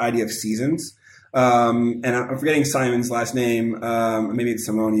tokens is this idea of seasons. And I'm forgetting Simon's last name, maybe it's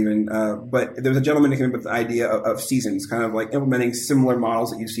Simone even, but there was a gentleman who came up with the idea of seasons, kind of like implementing similar models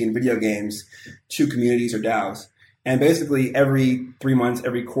that you see in video games to communities or DAOs. And basically every 3 months,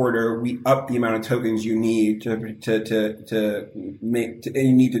 every quarter, we up the amount of tokens you need you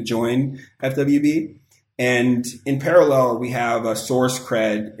need to join FWB. And in parallel, we have a source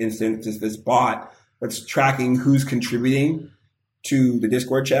cred instance, this bot that's tracking who's contributing to the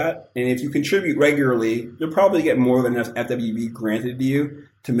Discord chat. And if you contribute regularly, you'll probably get more than enough FWB granted to you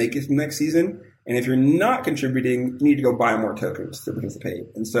to make it to the next season. And if you're not contributing, you need to go buy more tokens to participate.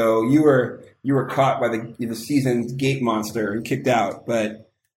 And so you were caught by the season's gate monster and kicked out. But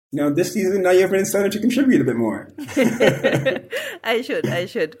this season now you have an incentive to contribute a bit more. I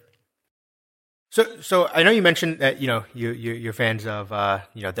should. So I know you mentioned that you're fans of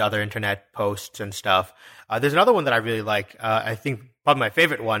the other internet posts and stuff. There's another one that I really like. I think probably my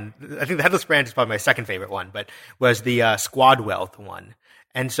favorite one. I think the Headless Brand is probably my second favorite one, but was the Squad Wealth one.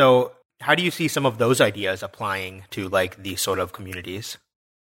 And so, how do you see some of those ideas applying to like these sort of communities?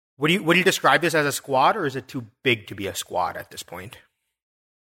 Would you describe this as a squad, or is it too big to be a squad at this point?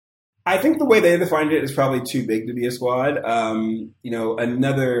 I think the way they defined it is probably too big to be a squad. When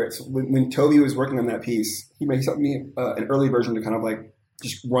Toby was working on that piece, he made something an early version to kind of like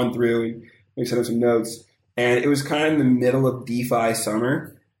just run through and maybe send us some notes. And it was kind of in the middle of DeFi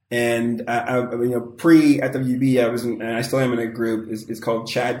summer. And pre FWB, I was and I still am in a group. It's called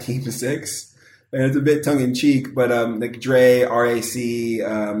Chad Team 6, and it's a bit tongue in cheek. But like Dre, RAC,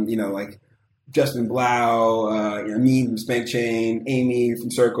 like Justin Blau, me from Spank Chain, Amy from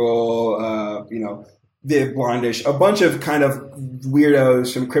Circle, Viv Blondish, a bunch of kind of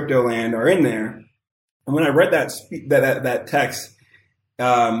weirdos from crypto land are in there. And when I read that text,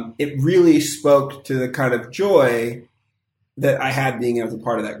 it really spoke to the kind of joy that I had being as a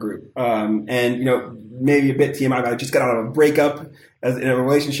part of that group. Maybe a bit TMI, but I just got out of a breakup in a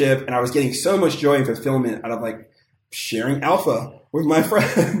relationship, and I was getting so much joy and fulfillment out of like sharing alpha with my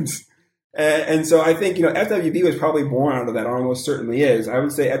friends. And so I think, FWB was probably born out of that, or almost certainly is. I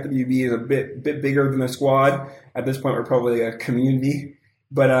would say FWB is a bit bigger than a squad. At this point, we're probably a community.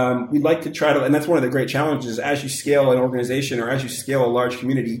 But we'd like to try to, and that's one of the great challenges, as you scale an organization or as you scale a large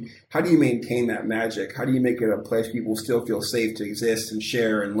community, how do you maintain that magic? How do you make it a place people still feel safe to exist and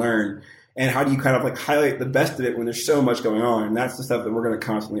share and learn? And how do you kind of like highlight the best of it when there's so much going on? And that's the stuff that we're going to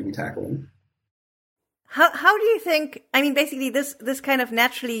constantly be tackling. How do you think, I mean, basically this kind of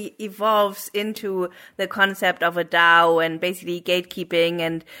naturally evolves into the concept of a DAO and basically gatekeeping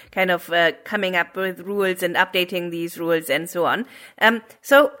and kind of coming up with rules and updating these rules and so on.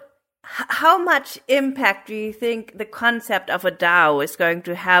 So how much impact do you think the concept of a DAO is going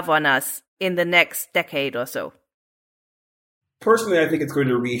to have on us in the next decade or so? Personally, I think it's going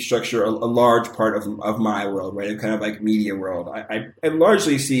to restructure a large part of my world, right? Kind of like media world. I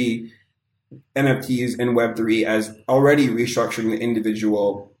largely see NFTs and Web3 as already restructuring the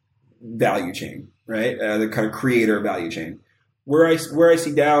individual value chain, right? The kind of creator value chain. Where I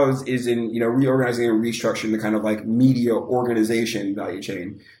see DAOs is in, reorganizing and restructuring the kind of like media organization value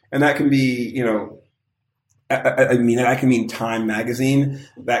chain. And that can be, that can mean Time Magazine,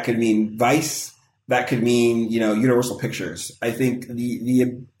 that could mean Vice, that could mean, Universal Pictures. I think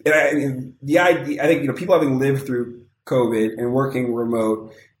the idea, I think, people having lived through COVID and working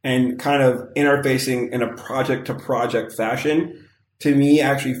remote and kind of interfacing in a project-to-project fashion, to me,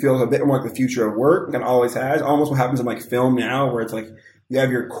 actually feels a bit more like the future of work and always has. Almost what happens in like film now, where it's like you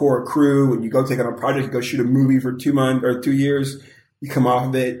have your core crew and you go take on a project, you go shoot a movie for 2 months or 2 years, you come off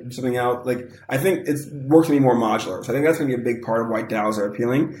of it, do something else. Like, I think it's works to be more modular. So I think that's going to be a big part of why DAOs are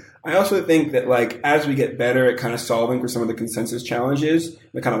appealing. I also think that like as we get better at kind of solving for some of the consensus challenges,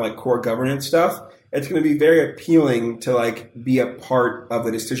 the kind of like core governance stuff, it's going to be very appealing to like be a part of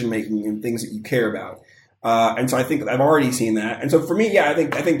the decision making and things that you care about. And so I think I've already seen that. And so for me, I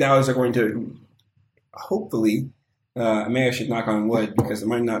think DAOs are going to hopefully, maybe I should knock on wood because it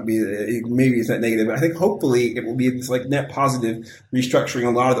might not be, maybe it's not negative, but I think hopefully it will be this like net positive restructuring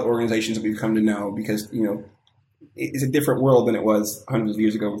a lot of the organizations that we've come to know because, it's a different world than it was hundreds of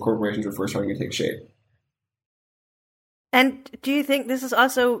years ago when corporations were first starting to take shape. And do you think this is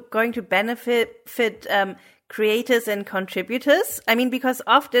also going to benefit creators and contributors? I mean, because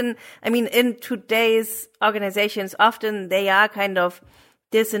often, in today's organizations, often they are kind of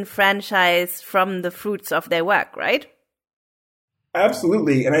disenfranchised from the fruits of their work, right?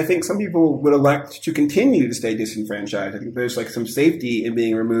 Absolutely. And I think some people would elect to continue to stay disenfranchised. I think there's like some safety in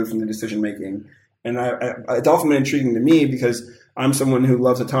being removed from the decision making. And it's often been intriguing to me because I'm someone who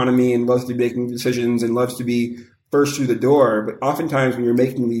loves autonomy and loves to be making decisions and loves to be first through the door. But oftentimes when you're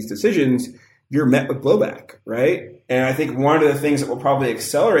making these decisions, you're met with blowback, right? And I think one of the things that will probably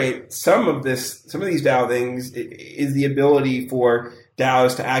accelerate some of these DAO things is the ability for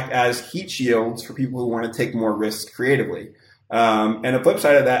DAOs to act as heat shields for people who want to take more risks creatively. And the flip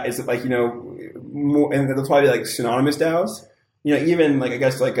side of that is that like, more, and that's probably like synonymous DAOs, even like, I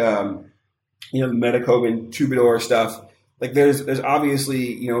guess like, Metacode and Troubadour stuff, like there's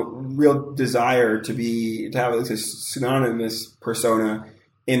obviously, real desire to have this synonymous persona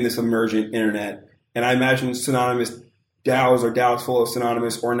in this emergent internet. And I imagine synonymous DAOs or DAOs full of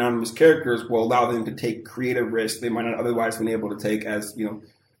synonymous or anonymous characters will allow them to take creative risks they might not otherwise have been able to take as,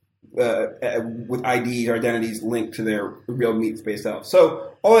 with IDs or identities linked to their real meat space self.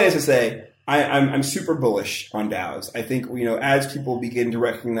 So all that is to say, I'm super bullish on DAOs. I think, as people begin to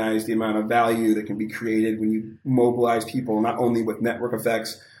recognize the amount of value that can be created when you mobilize people, not only with network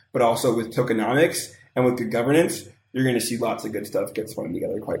effects, but also with tokenomics and with good governance, you're going to see lots of good stuff get spun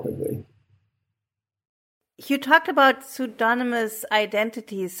together quite quickly. You talked about pseudonymous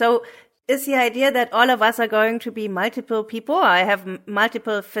identities. So is the idea that all of us are going to be multiple people? I have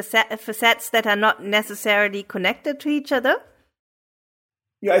multiple facets that are not necessarily connected to each other?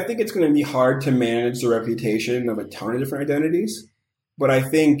 Yeah, I think it's going to be hard to manage the reputation of a ton of different identities. But I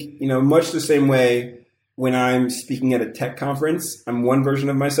think, much the same way when I'm speaking at a tech conference, I'm one version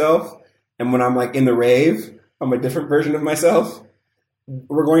of myself. And when I'm like in the rave, I'm a different version of myself.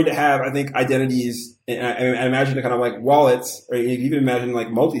 We're going to have, I think, identities, and I imagine kind of like wallets, or you can even imagine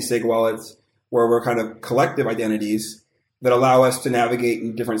like multi-sig wallets, where we're kind of collective identities that allow us to navigate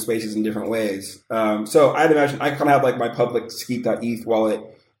in different spaces in different ways. So I'd imagine I kind of have like my public Skeet.eth wallet,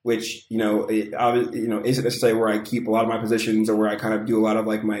 which, isn't necessarily where I keep a lot of my positions or where I kind of do a lot of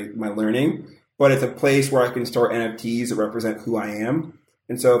like my learning, but it's a place where I can store NFTs that represent who I am.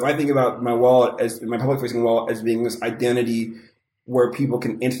 And so if I think about my wallet as my public facing wallet as being this identity where people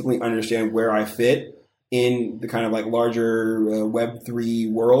can instantly understand where I fit in the kind of like larger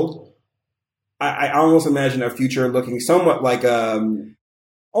Web3 world, I almost imagine a future looking somewhat like,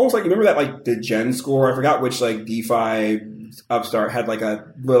 almost like, remember that like the Gen score? I forgot which like DeFi upstart had like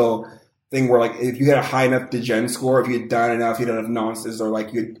a little thing where like if you had a high enough Degen score, if you had done enough, you had enough nonsense, or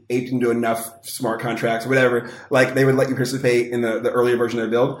like you had aped into enough smart contracts or whatever, like they would let you participate in the earlier version of the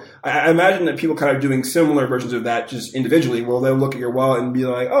build. I imagine that people kind of doing similar versions of that just individually, well, they'll look at your wallet and be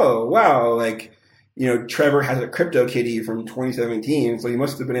like, oh, wow, like, Trevor has a CryptoKitty from 2017, so he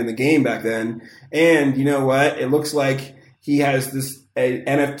must have been in the game back then. And you know what? It looks like he has this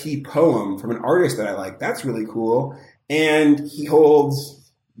NFT poem from an artist that I like. That's really cool. And he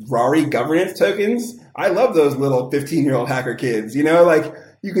holds Rari governance tokens. I love those little 15-year-old hacker kids. You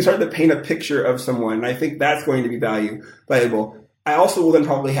can start to paint a picture of someone, and I think that's going to be valuable. I also will then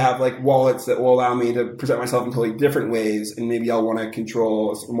probably have wallets that will allow me to present myself in totally different ways, and maybe I'll want to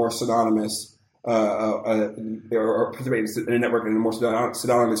control a more pseudonymous or participate in a network in a more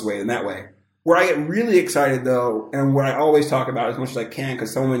pseudonymous way in that way. Where I get really excited, though, and what I always talk about as much as I can,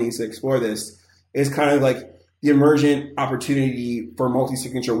 because someone needs to explore this, is kind of the emergent opportunity for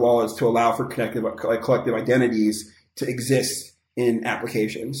multi-signature wallets to allow for collective identities to exist in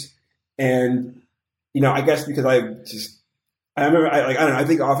applications. And, I guess because I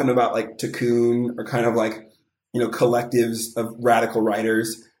think often about Tikkun or kind of collectives of radical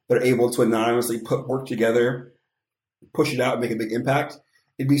writers that are able to anonymously put work together, push it out, and make a big impact.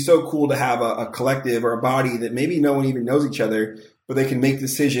 It'd be so cool to have a collective or a body that maybe no one even knows each other, but they can make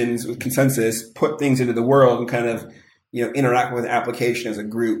decisions with consensus, put things into the world, and kind of interact with an application as a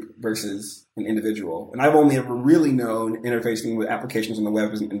group versus an individual. And I've only ever really known interfacing with applications on the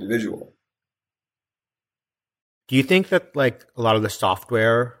web as an individual. Do you think that a lot of the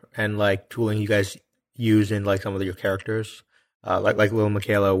software and tooling you guys use in some of your characters, like Lil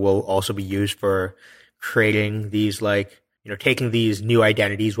Miquela, will also be used for creating these taking these new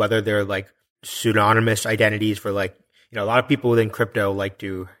identities, whether they're pseudonymous identities for a lot of people within crypto like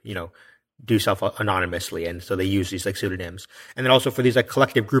to do stuff anonymously, and so they use these pseudonyms, and then also for these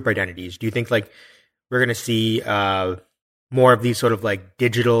collective group identities. Do you think we're going to see more of these sort of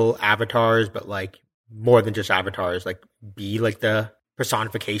digital avatars, but more than just avatars, be the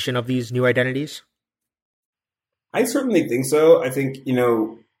personification of these new identities? I certainly think so. I think,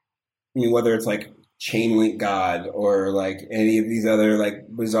 whether it's Chainlink God or any of these other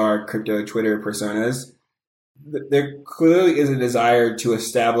bizarre crypto Twitter personas, there clearly is a desire to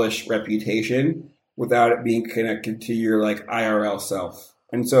establish reputation without it being connected to your IRL self.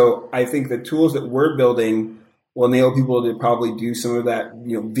 And so I think the tools that we're building will enable people to probably do some of that,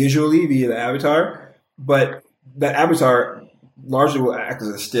 visually via the avatar. But that avatar largely will act as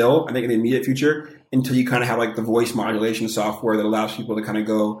a still, I think, in the immediate future, until you kind of have the voice modulation software that allows people to kind of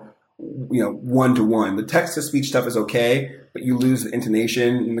go, one-to-one. The text-to-speech stuff is okay, but you lose the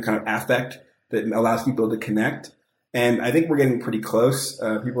intonation and the kind of affect that allows people to connect. And I think we're getting pretty close.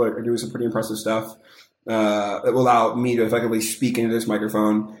 People are doing some pretty impressive stuff that will allow me to effectively speak into this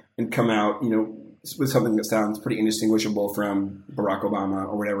microphone and come out, with something that sounds pretty indistinguishable from Barack Obama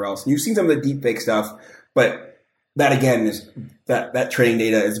or whatever else. And you've seen some of the deepfake stuff, but that again is that training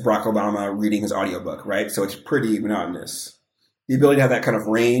data is Barack Obama reading his audiobook, right? So it's pretty monotonous. The ability to have that kind of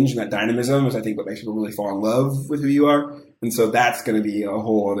range and that dynamism is, I think, what makes people really fall in love with who you are. And so that's going to be a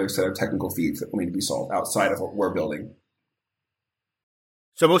whole other set of technical feats that will need to be solved outside of what we're building.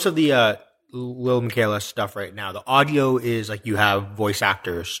 So most of the Lil Miquela stuff right now, the audio is you have voice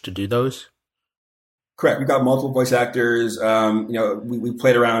actors to do those? Correct. We've got multiple voice actors. We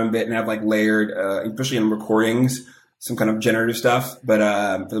played around a bit and have layered, especially in recordings, some kind of generative stuff. But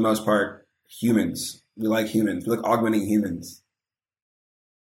for the most part, humans. We like humans. We like augmenting humans.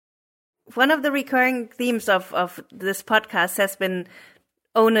 One of the recurring themes of this podcast has been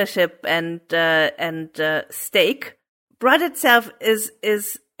ownership and stake. Broad itself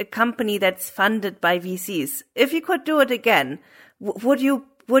is a company that's funded by VCs. If you could do it again, would you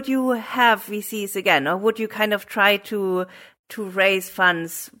have VCs again, or would you kind of try to raise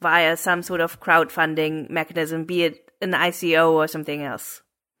funds via some sort of crowdfunding mechanism, be it an ICO or something else?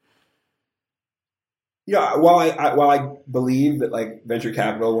 Yeah, while I believe that venture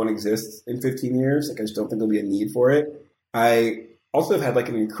capital won't exist in 15 years, I just don't think there'll be a need for it. I also have had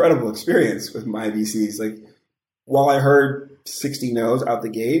an incredible experience with my VCs. While I heard 60 no's out the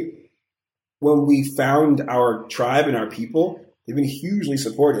gate, when we found our tribe and our people, they've been hugely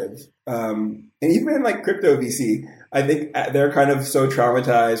supportive. And even in crypto VC, I think they're kind of so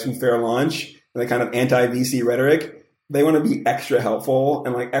traumatized from fair launch, the kind of anti-VC rhetoric. They want to be extra helpful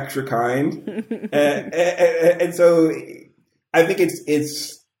and extra kind. and so I think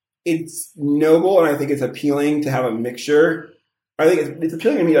it's noble, and I think it's appealing to have a mixture. I think it's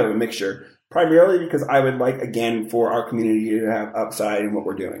appealing to me to have a mixture, primarily because I would again, for our community to have upside in what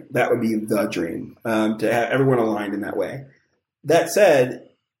we're doing. That would be the dream, to have everyone aligned in that way. That said,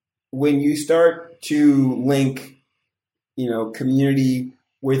 when you start to link, community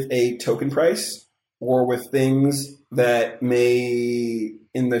with a token price or with things that may,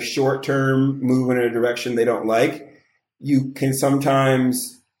 in the short term, move in a direction they don't like, you can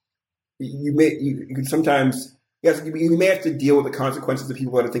sometimes, you can sometimes, yes, you may have to deal with the consequences of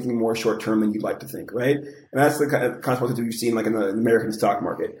people that are thinking more short term than you'd like to think, right? And that's the kind of consequences we've seen like in the American stock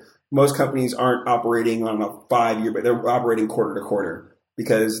market. Most companies aren't operating on a 5-year, but they're operating quarter to quarter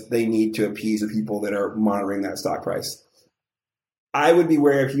because they need to appease the people that are monitoring that stock price. I would be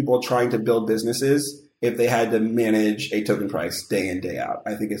wary of people trying to build businesses if they had to manage a token price day in, day out.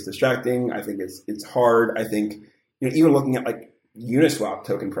 I think it's distracting. I think it's hard. I think, even looking at like Uniswap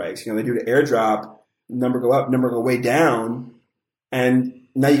token price, they do the airdrop, number go up, number go way down. And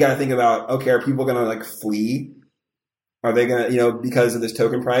now you got to think about, okay, are people going to like flee? Are they going to, because of this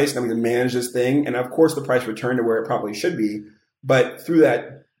token price, I'm going to manage this thing. And of course the price returned to where it probably should be. But through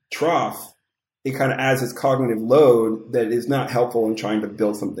that trough, it kind of adds this cognitive load that is not helpful in trying to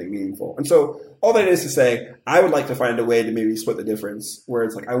build something meaningful. And so all that is to say, I would like to find a way to maybe split the difference where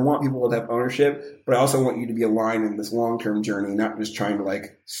it's like, I want people to have ownership, but I also want you to be aligned in this long-term journey, not just trying to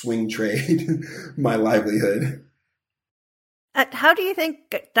like swing trade my livelihood. How do you think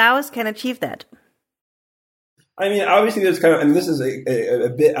DAOs can achieve that? I mean, obviously there's kind of, and this is a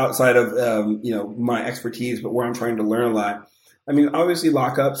bit outside of, my expertise, but where I'm trying to learn a lot. I mean, obviously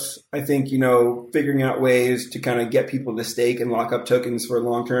lockups, I think, figuring out ways to kind of get people to stake and lock up tokens for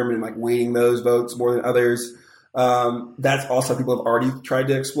long term and like weighting those votes more than others. That's also people have already tried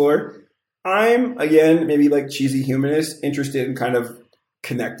to explore. I'm, again, maybe like cheesy humanist, interested in kind of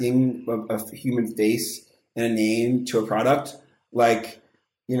connecting a human face and a name to a product. Like,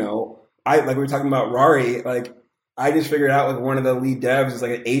 like we were talking about Rari, like I just figured out like one of the lead devs is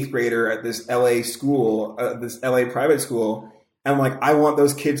like an 8th grader at this LA school, this LA private school. And like, I want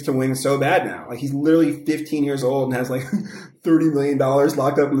those kids to win so bad now. Like he's literally 15 years old and has like $30 million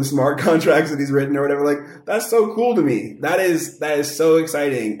locked up in the smart contracts that he's written or whatever. Like that's so cool to me. That is so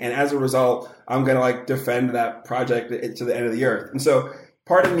exciting. And as a result, I'm going to like defend that project to the end of the earth. And so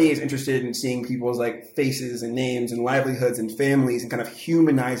part of me is interested in seeing people's like faces and names and livelihoods and families and kind of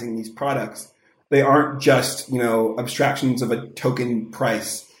humanizing these products. They aren't just, abstractions of a token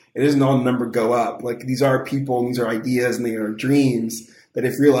price. It isn't all number go up. Like these are people and these are ideas and they are dreams that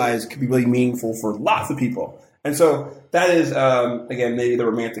if realized could be really meaningful for lots of people. And so that is, again, maybe the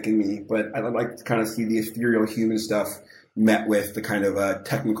romantic in me, but I like to kind of see the ethereal human stuff met with the kind of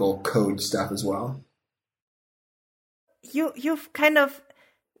technical code stuff as well. You've kind of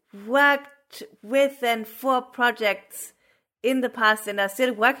worked with and for projects in the past and are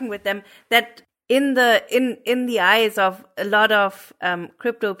still working with them that in the eyes of a lot of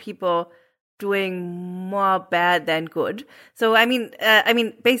crypto people doing more bad than good. So I mean,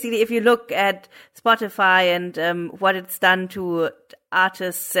 basically, if you look at Spotify and what it's done to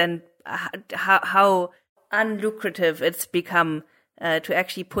artists and how unlucrative it's become to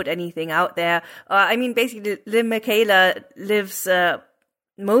actually put anything out there. Basically, Lynn Michaela lives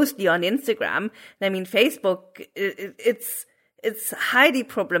mostly on Instagram. I mean, Facebook, it's highly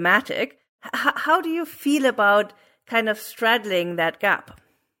problematic. How do you feel about kind of straddling that gap?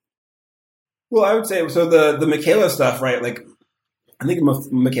 Well, I would say, so the Michaela stuff, right? Like, I think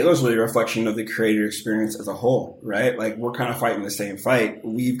Michaela's really a reflection of the creator experience as a whole, right? Like, we're kind of fighting the same fight.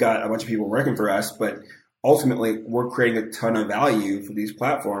 We've got a bunch of people working for us, but ultimately we're creating a ton of value for these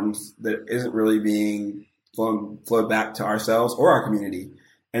platforms that isn't really being flowed back to ourselves or our community.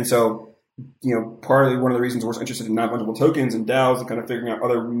 And so, partly one of the reasons we're interested in non-fungible tokens and DAOs and kind of figuring out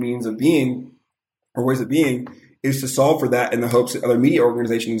other means of being or ways of being is to solve for that in the hopes that other media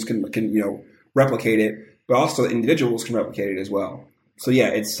organizations can replicate it, but also individuals can replicate it as well. So yeah,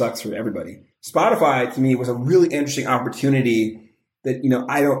 it sucks for everybody. Spotify to me was a really interesting opportunity that,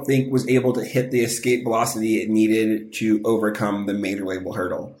 I don't think was able to hit the escape velocity it needed to overcome the major label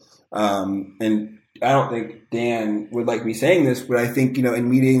hurdle. And I don't think Dan would like me saying this, but I think, in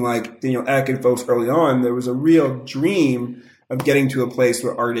meeting like Daniel Ek and folks early on, there was a real dream of getting to a place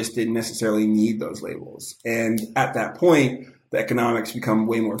where artists didn't necessarily need those labels. And at that point, the economics become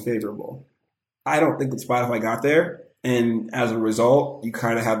way more favorable. I don't think that Spotify got there. And as a result, you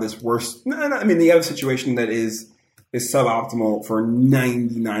kind of have this worse, you have a situation that is suboptimal for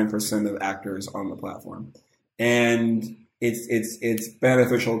 99% of actors on the platform. And it's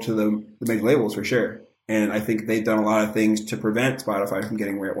beneficial to the major labels for sure. And I think they've done a lot of things to prevent Spotify from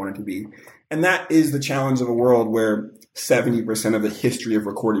getting where it wanted to be. And that is the challenge of a world where 70% of the history of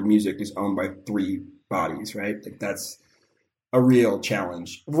recorded music is owned by 3 bodies, right? Like that's a real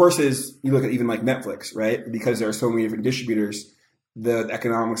challenge versus you look at even like Netflix, right? Because there are so many different distributors, the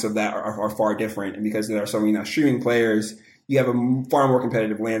economics of that are far different. And because there are so many now streaming players, you have a far more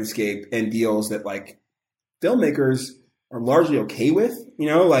competitive landscape and deals that like filmmakers are largely okay with,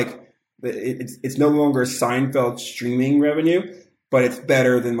 it's no longer Seinfeld streaming revenue, but it's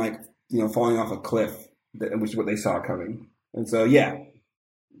better than like falling off a cliff, which is what they saw coming. And so, yeah,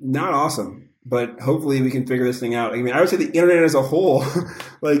 not awesome. But hopefully we can figure this thing out. I mean, I would say the internet as a whole,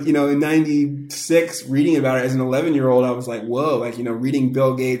 in 96, reading about it as an 11-year-old, I was like, whoa, reading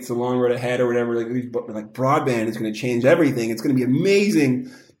Bill Gates, The Long Road Ahead or whatever, like broadband is going to change everything. It's going to be amazing,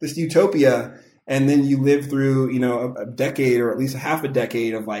 this utopia. And then you live through, a decade or at least half a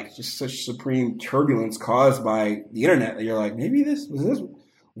decade of just such supreme turbulence caused by the internet that you're like, maybe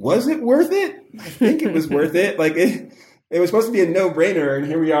was it worth it? I think it was worth it. It was supposed to be a no-brainer, and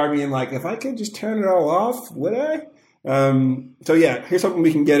here we are being like, if I could just turn it all off, would I? So yeah, here's hoping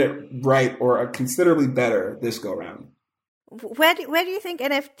we can get it right or considerably better this go around. Where do you think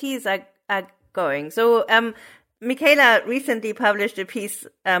NFTs are going? So Michaela recently published a piece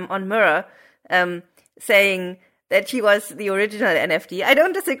on Mirror saying that she was the original NFT. I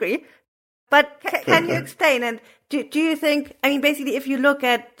don't disagree, but can you explain? And do you think? I mean, basically, if you look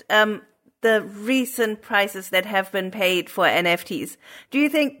at the recent prices that have been paid for NFTs, do you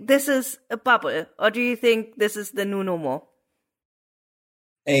think this is a bubble, or do you think this is the new normal?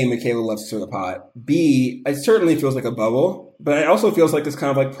 A, Michaela loves to stir the pot. B, it certainly feels like a bubble, but it also feels like this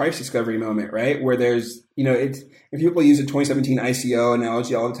kind of price discovery moment, right? Where there's, if people use a 2017 ICO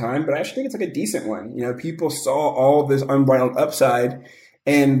analogy all the time, but I actually think it's a decent one. People saw all this unbridled upside,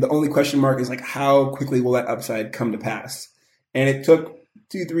 and the only question mark is how quickly will that upside come to pass? And it took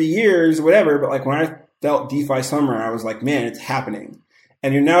 2-3 years, whatever. But when I felt DeFi summer, I was like, man, it's happening.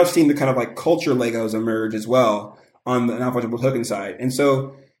 And you're now seeing the kind of culture Legos emerge as well on the non-fungible token side. And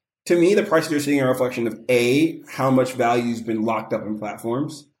so to me, the prices you're seeing are a reflection of A, how much value has been locked up in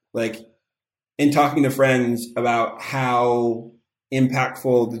platforms. In talking to friends about how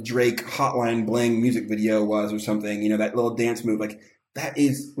impactful the Drake Hotline Bling music video was or something, that little dance move,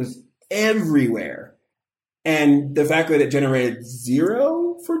 was everywhere. And the fact that it generated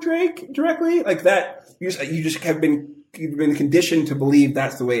 0 for Drake directly, that you've been conditioned to believe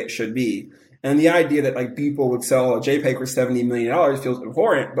that's the way it should be. And the idea that people would sell a JPEG for $70 million feels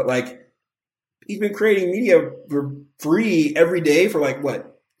abhorrent. But he's been creating media for free every day for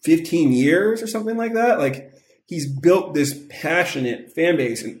 15 years or something like that. He's built this passionate fan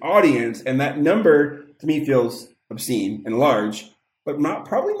base and audience, and that number to me feels obscene and large, but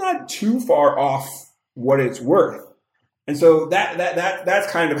probably not too far off what it's worth. And so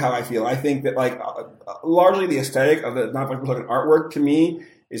that's kind of how I feel. I think that largely the aesthetic of the non-fungible token artwork to me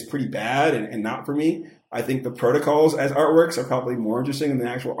is pretty bad and not for me. I think the protocols as artworks are probably more interesting than the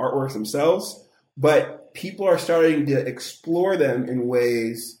actual artworks themselves, but people are starting to explore them in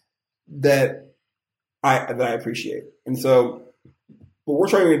ways that I appreciate. And so what we're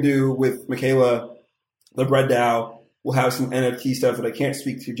trying to do with Michaela, the Bread DAO, we'll have some NFT stuff that I can't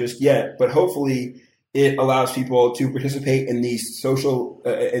speak to just yet, but hopefully it allows people to participate in these social,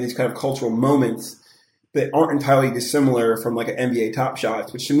 in these kind of cultural moments that aren't entirely dissimilar from an NBA Top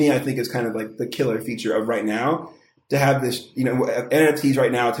Shots, which to me I think is kind of the killer feature of right now. To have this, NFTs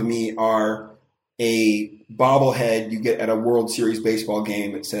right now to me are a bobblehead you get at a World Series baseball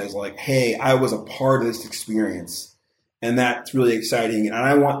game that says hey, I was a part of this experience. And that's really exciting. And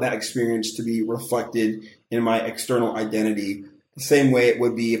I want that experience to be reflected in my external identity the same way it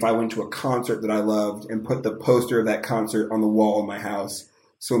would be if I went to a concert that I loved and put the poster of that concert on the wall of my house.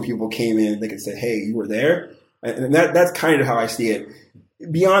 So when people came in, they could say, hey, you were there? And that's kind of how I see it.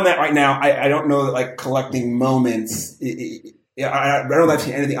 Beyond that right now, I don't know that collecting moments, I don't know that I've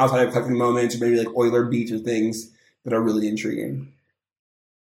seen anything outside of collecting moments, or maybe Euler Beats or things that are really intriguing.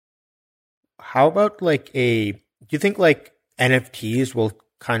 How about do you think NFTs will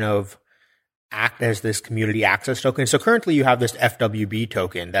kind of act as this community access token? So currently you have this FWB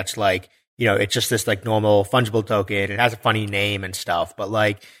token that's it's just this normal fungible token. It has a funny name and stuff, but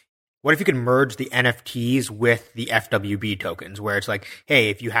what if you could merge the NFTs with the FWB tokens, where it's hey,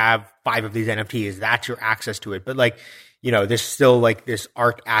 if you have 5 of these NFTs, that's your access to it. But there's still this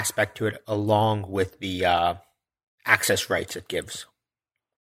art aspect to it along with the access rights it gives.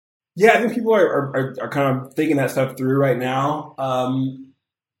 Yeah, I think people are kind of thinking that stuff through right now.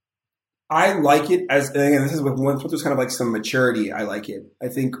 I like it and again, this is once there's kind of some maturity. I like it. I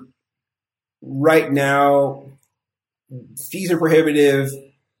think right now fees are prohibitive,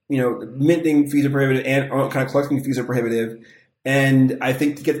 minting fees are prohibitive, and kind of collecting fees are prohibitive. And I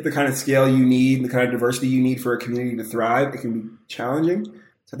think to get to the kind of scale you need, the kind of diversity you need for a community to thrive, it can be challenging.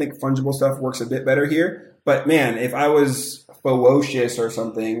 So I think fungible stuff works a bit better here. But man, if I was Fowocious or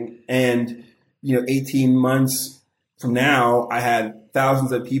something, and 18 months from now, I had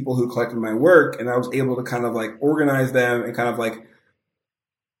thousands of people who collected my work, and I was able to kind of organize them and kind of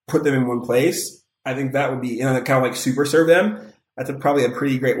put them in one place, I think that would be, kind of super serve them. that's probably a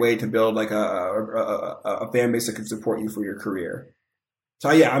pretty great way to build like a fan base that can support you for your career. So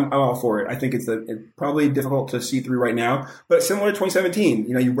yeah, I'm all for it. I think it's probably difficult to see through right now, but similar to 2017,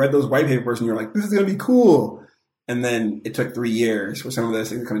 you read those white papers and you're like, this is going to be cool. And then it took 3 years for some of those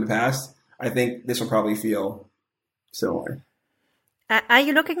things to come to pass. I think this will probably feel similar. Are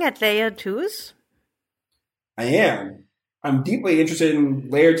you looking at layer 2s? I am. I'm deeply interested in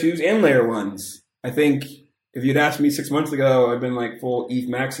layer 2s and layer 1s. I think if you'd asked me 6 months ago, I'd been like full ETH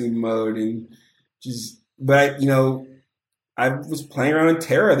maxing mode I was playing around in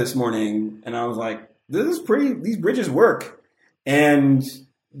Terra this morning and I was like, these bridges work. And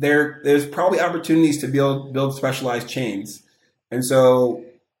there's probably opportunities to build specialized chains. And so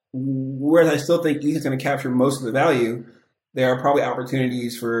whereas I still think ETH is going to capture most of the value, there are probably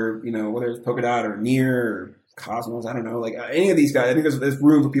opportunities for, whether it's Polkadot or Near or Cosmos, I don't know, like any of these guys. I think there's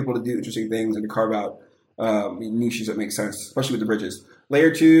room for people to do interesting things and to carve out niches that make sense, especially with the bridges.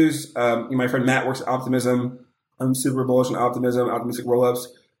 Layer 2s, my friend Matt works at Optimism. I'm super bullish on Optimism, optimistic rollups.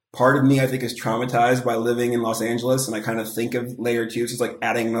 Part of me, I think, is traumatized by living in Los Angeles, and I kind of think of layer 2s as like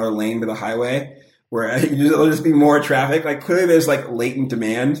adding another lane to the highway where there'll just be more traffic. Like clearly there's like latent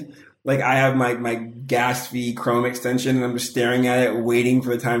demand. Like I have my gas fee Chrome extension and I'm just staring at it, waiting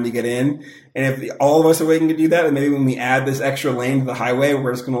for the time to get in. And if all of us are waiting to do that, then maybe when we add this extra lane to the highway,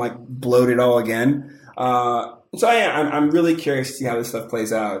 we're just going to like bloat it all again. So I'm really curious to see how this stuff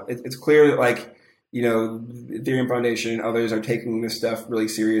plays out. It's clear that like, Ethereum Foundation and others are taking this stuff really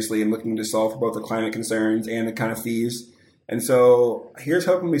seriously and looking to solve both the climate concerns and the kind of fees. And so here's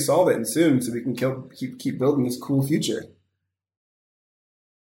hoping we solve it and soon so we can keep building this cool future.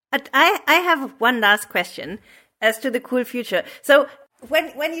 I have one last question as to the cool future. So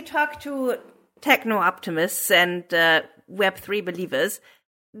when you talk to techno optimists and Web3 believers,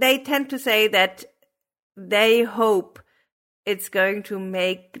 they tend to say that they hope it's going to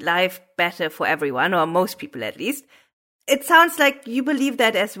make life better for everyone, or most people at least. It sounds like you believe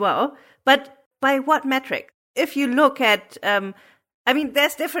that as well, but by what metric? If you look at,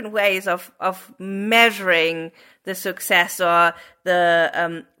 there's different ways of measuring the success or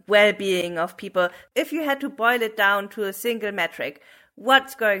the well-being of people. If you had to boil it down to a single metric,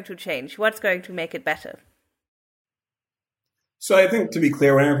 what's going to change? What's going to make it better? So I think to be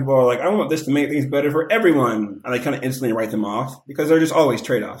clear, whenever people are like, I want this to make things better for everyone, I kind of instantly write them off because they're just always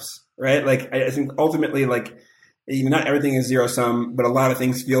trade-offs, right? Like I think ultimately, like not everything is zero sum, but a lot of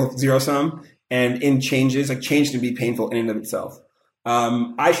things feel zero sum. And in changes, like change can be painful in and of itself.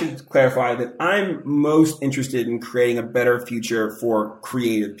 I should clarify that I'm most interested in creating a better future for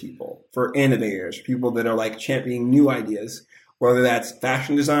creative people, for innovators, people that are like championing new ideas, whether that's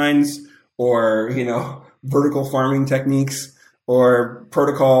fashion designs or, vertical farming techniques, or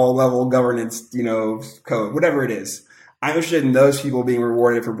protocol level governance, code, whatever it is. I'm interested in those people being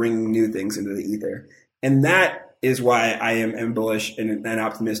rewarded for bringing new things into the ether. And that is why I am bullish and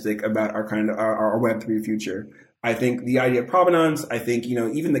optimistic about our Web3 future. I think the idea of provenance, I think,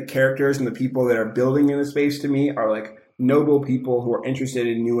 even the characters and the people that are building in the space to me are like noble people who are interested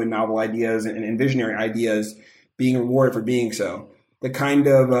in new and novel ideas and visionary ideas being rewarded for being so. The kind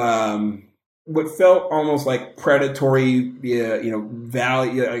of, what felt almost like predatory,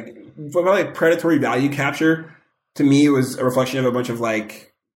 value, like predatory value capture to me was a reflection of a bunch of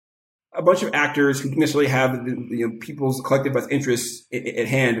actors who necessarily have people's collective best interests at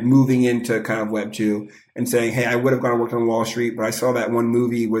hand moving into kind of Web 2 and saying, hey, I would have gone and worked on Wall Street, but I saw that one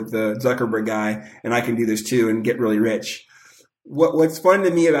movie with the Zuckerberg guy and I can do this too and get really rich. What's fun to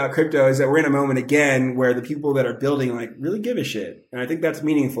me about crypto is that we're in a moment again where the people that are building like really give a shit. And I think that's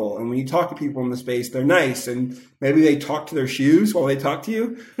meaningful. And when you talk to people in the space, they're nice and maybe they talk to their shoes while they talk to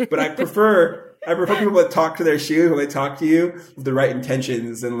you. But I prefer people that talk to their shoes while they talk to you with the right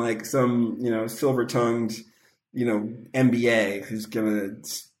intentions and like some, silver-tongued, MBA who's going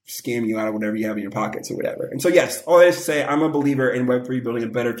to scam you out of whatever you have in your pockets or whatever. And so, yes, all that is to say, I'm a believer in Web3 building a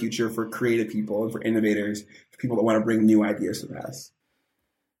better future for creative people and for innovators, for people that want to bring new ideas to pass.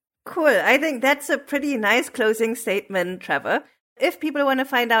 Cool. I think that's a pretty nice closing statement, Trevor. If people want to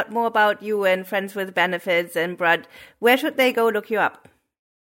find out more about you and Friends with Benefits and Brud, where should they go look you up?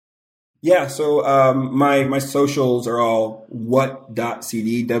 Yeah, so my socials are all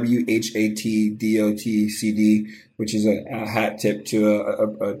what.cd, WHATDOTCD, which is a hat tip to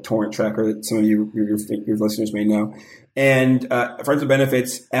a torrent tracker that some of your listeners may know. And Friends with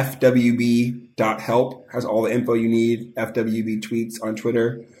Benefits, FWB.help has all the info you need. FWB tweets on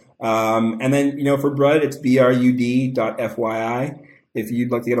Twitter. And then, for Brud, it's BRUD.FYI. If you'd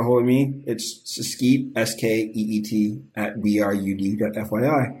like to get a hold of me, it's Skeet, SKEET, at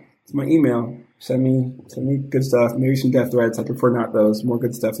BRUD.FYI. It's my email. Send me good stuff. Maybe some death threats. I prefer not those. More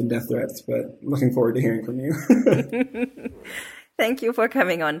good stuff than death threats. But I'm looking forward to hearing from you. Thank you for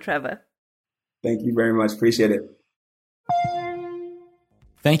coming on, Trevor. Thank you very much. Appreciate it.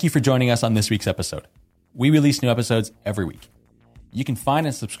 Thank you for joining us on this week's episode. We release new episodes every week. You can find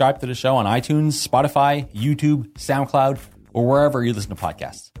and subscribe to the show on iTunes, Spotify, YouTube, SoundCloud, or wherever you listen to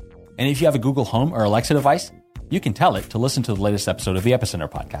podcasts. And if you have a Google Home or Alexa device, you can tell it to listen to the latest episode of the Epicenter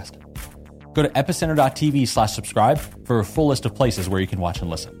podcast. Go to epicenter.tv/subscribe for a full list of places where you can watch and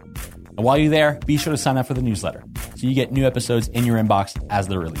listen. And while you're there, be sure to sign up for the newsletter so you get new episodes in your inbox as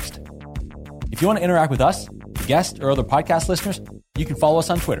they're released. If you want to interact with us, the guests, or other podcast listeners, you can follow us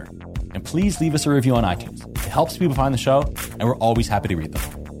on Twitter. And please leave us a review on iTunes. It helps people find the show, and we're always happy to read them.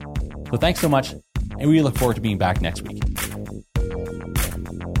 So thanks so much, and we look forward to being back next week.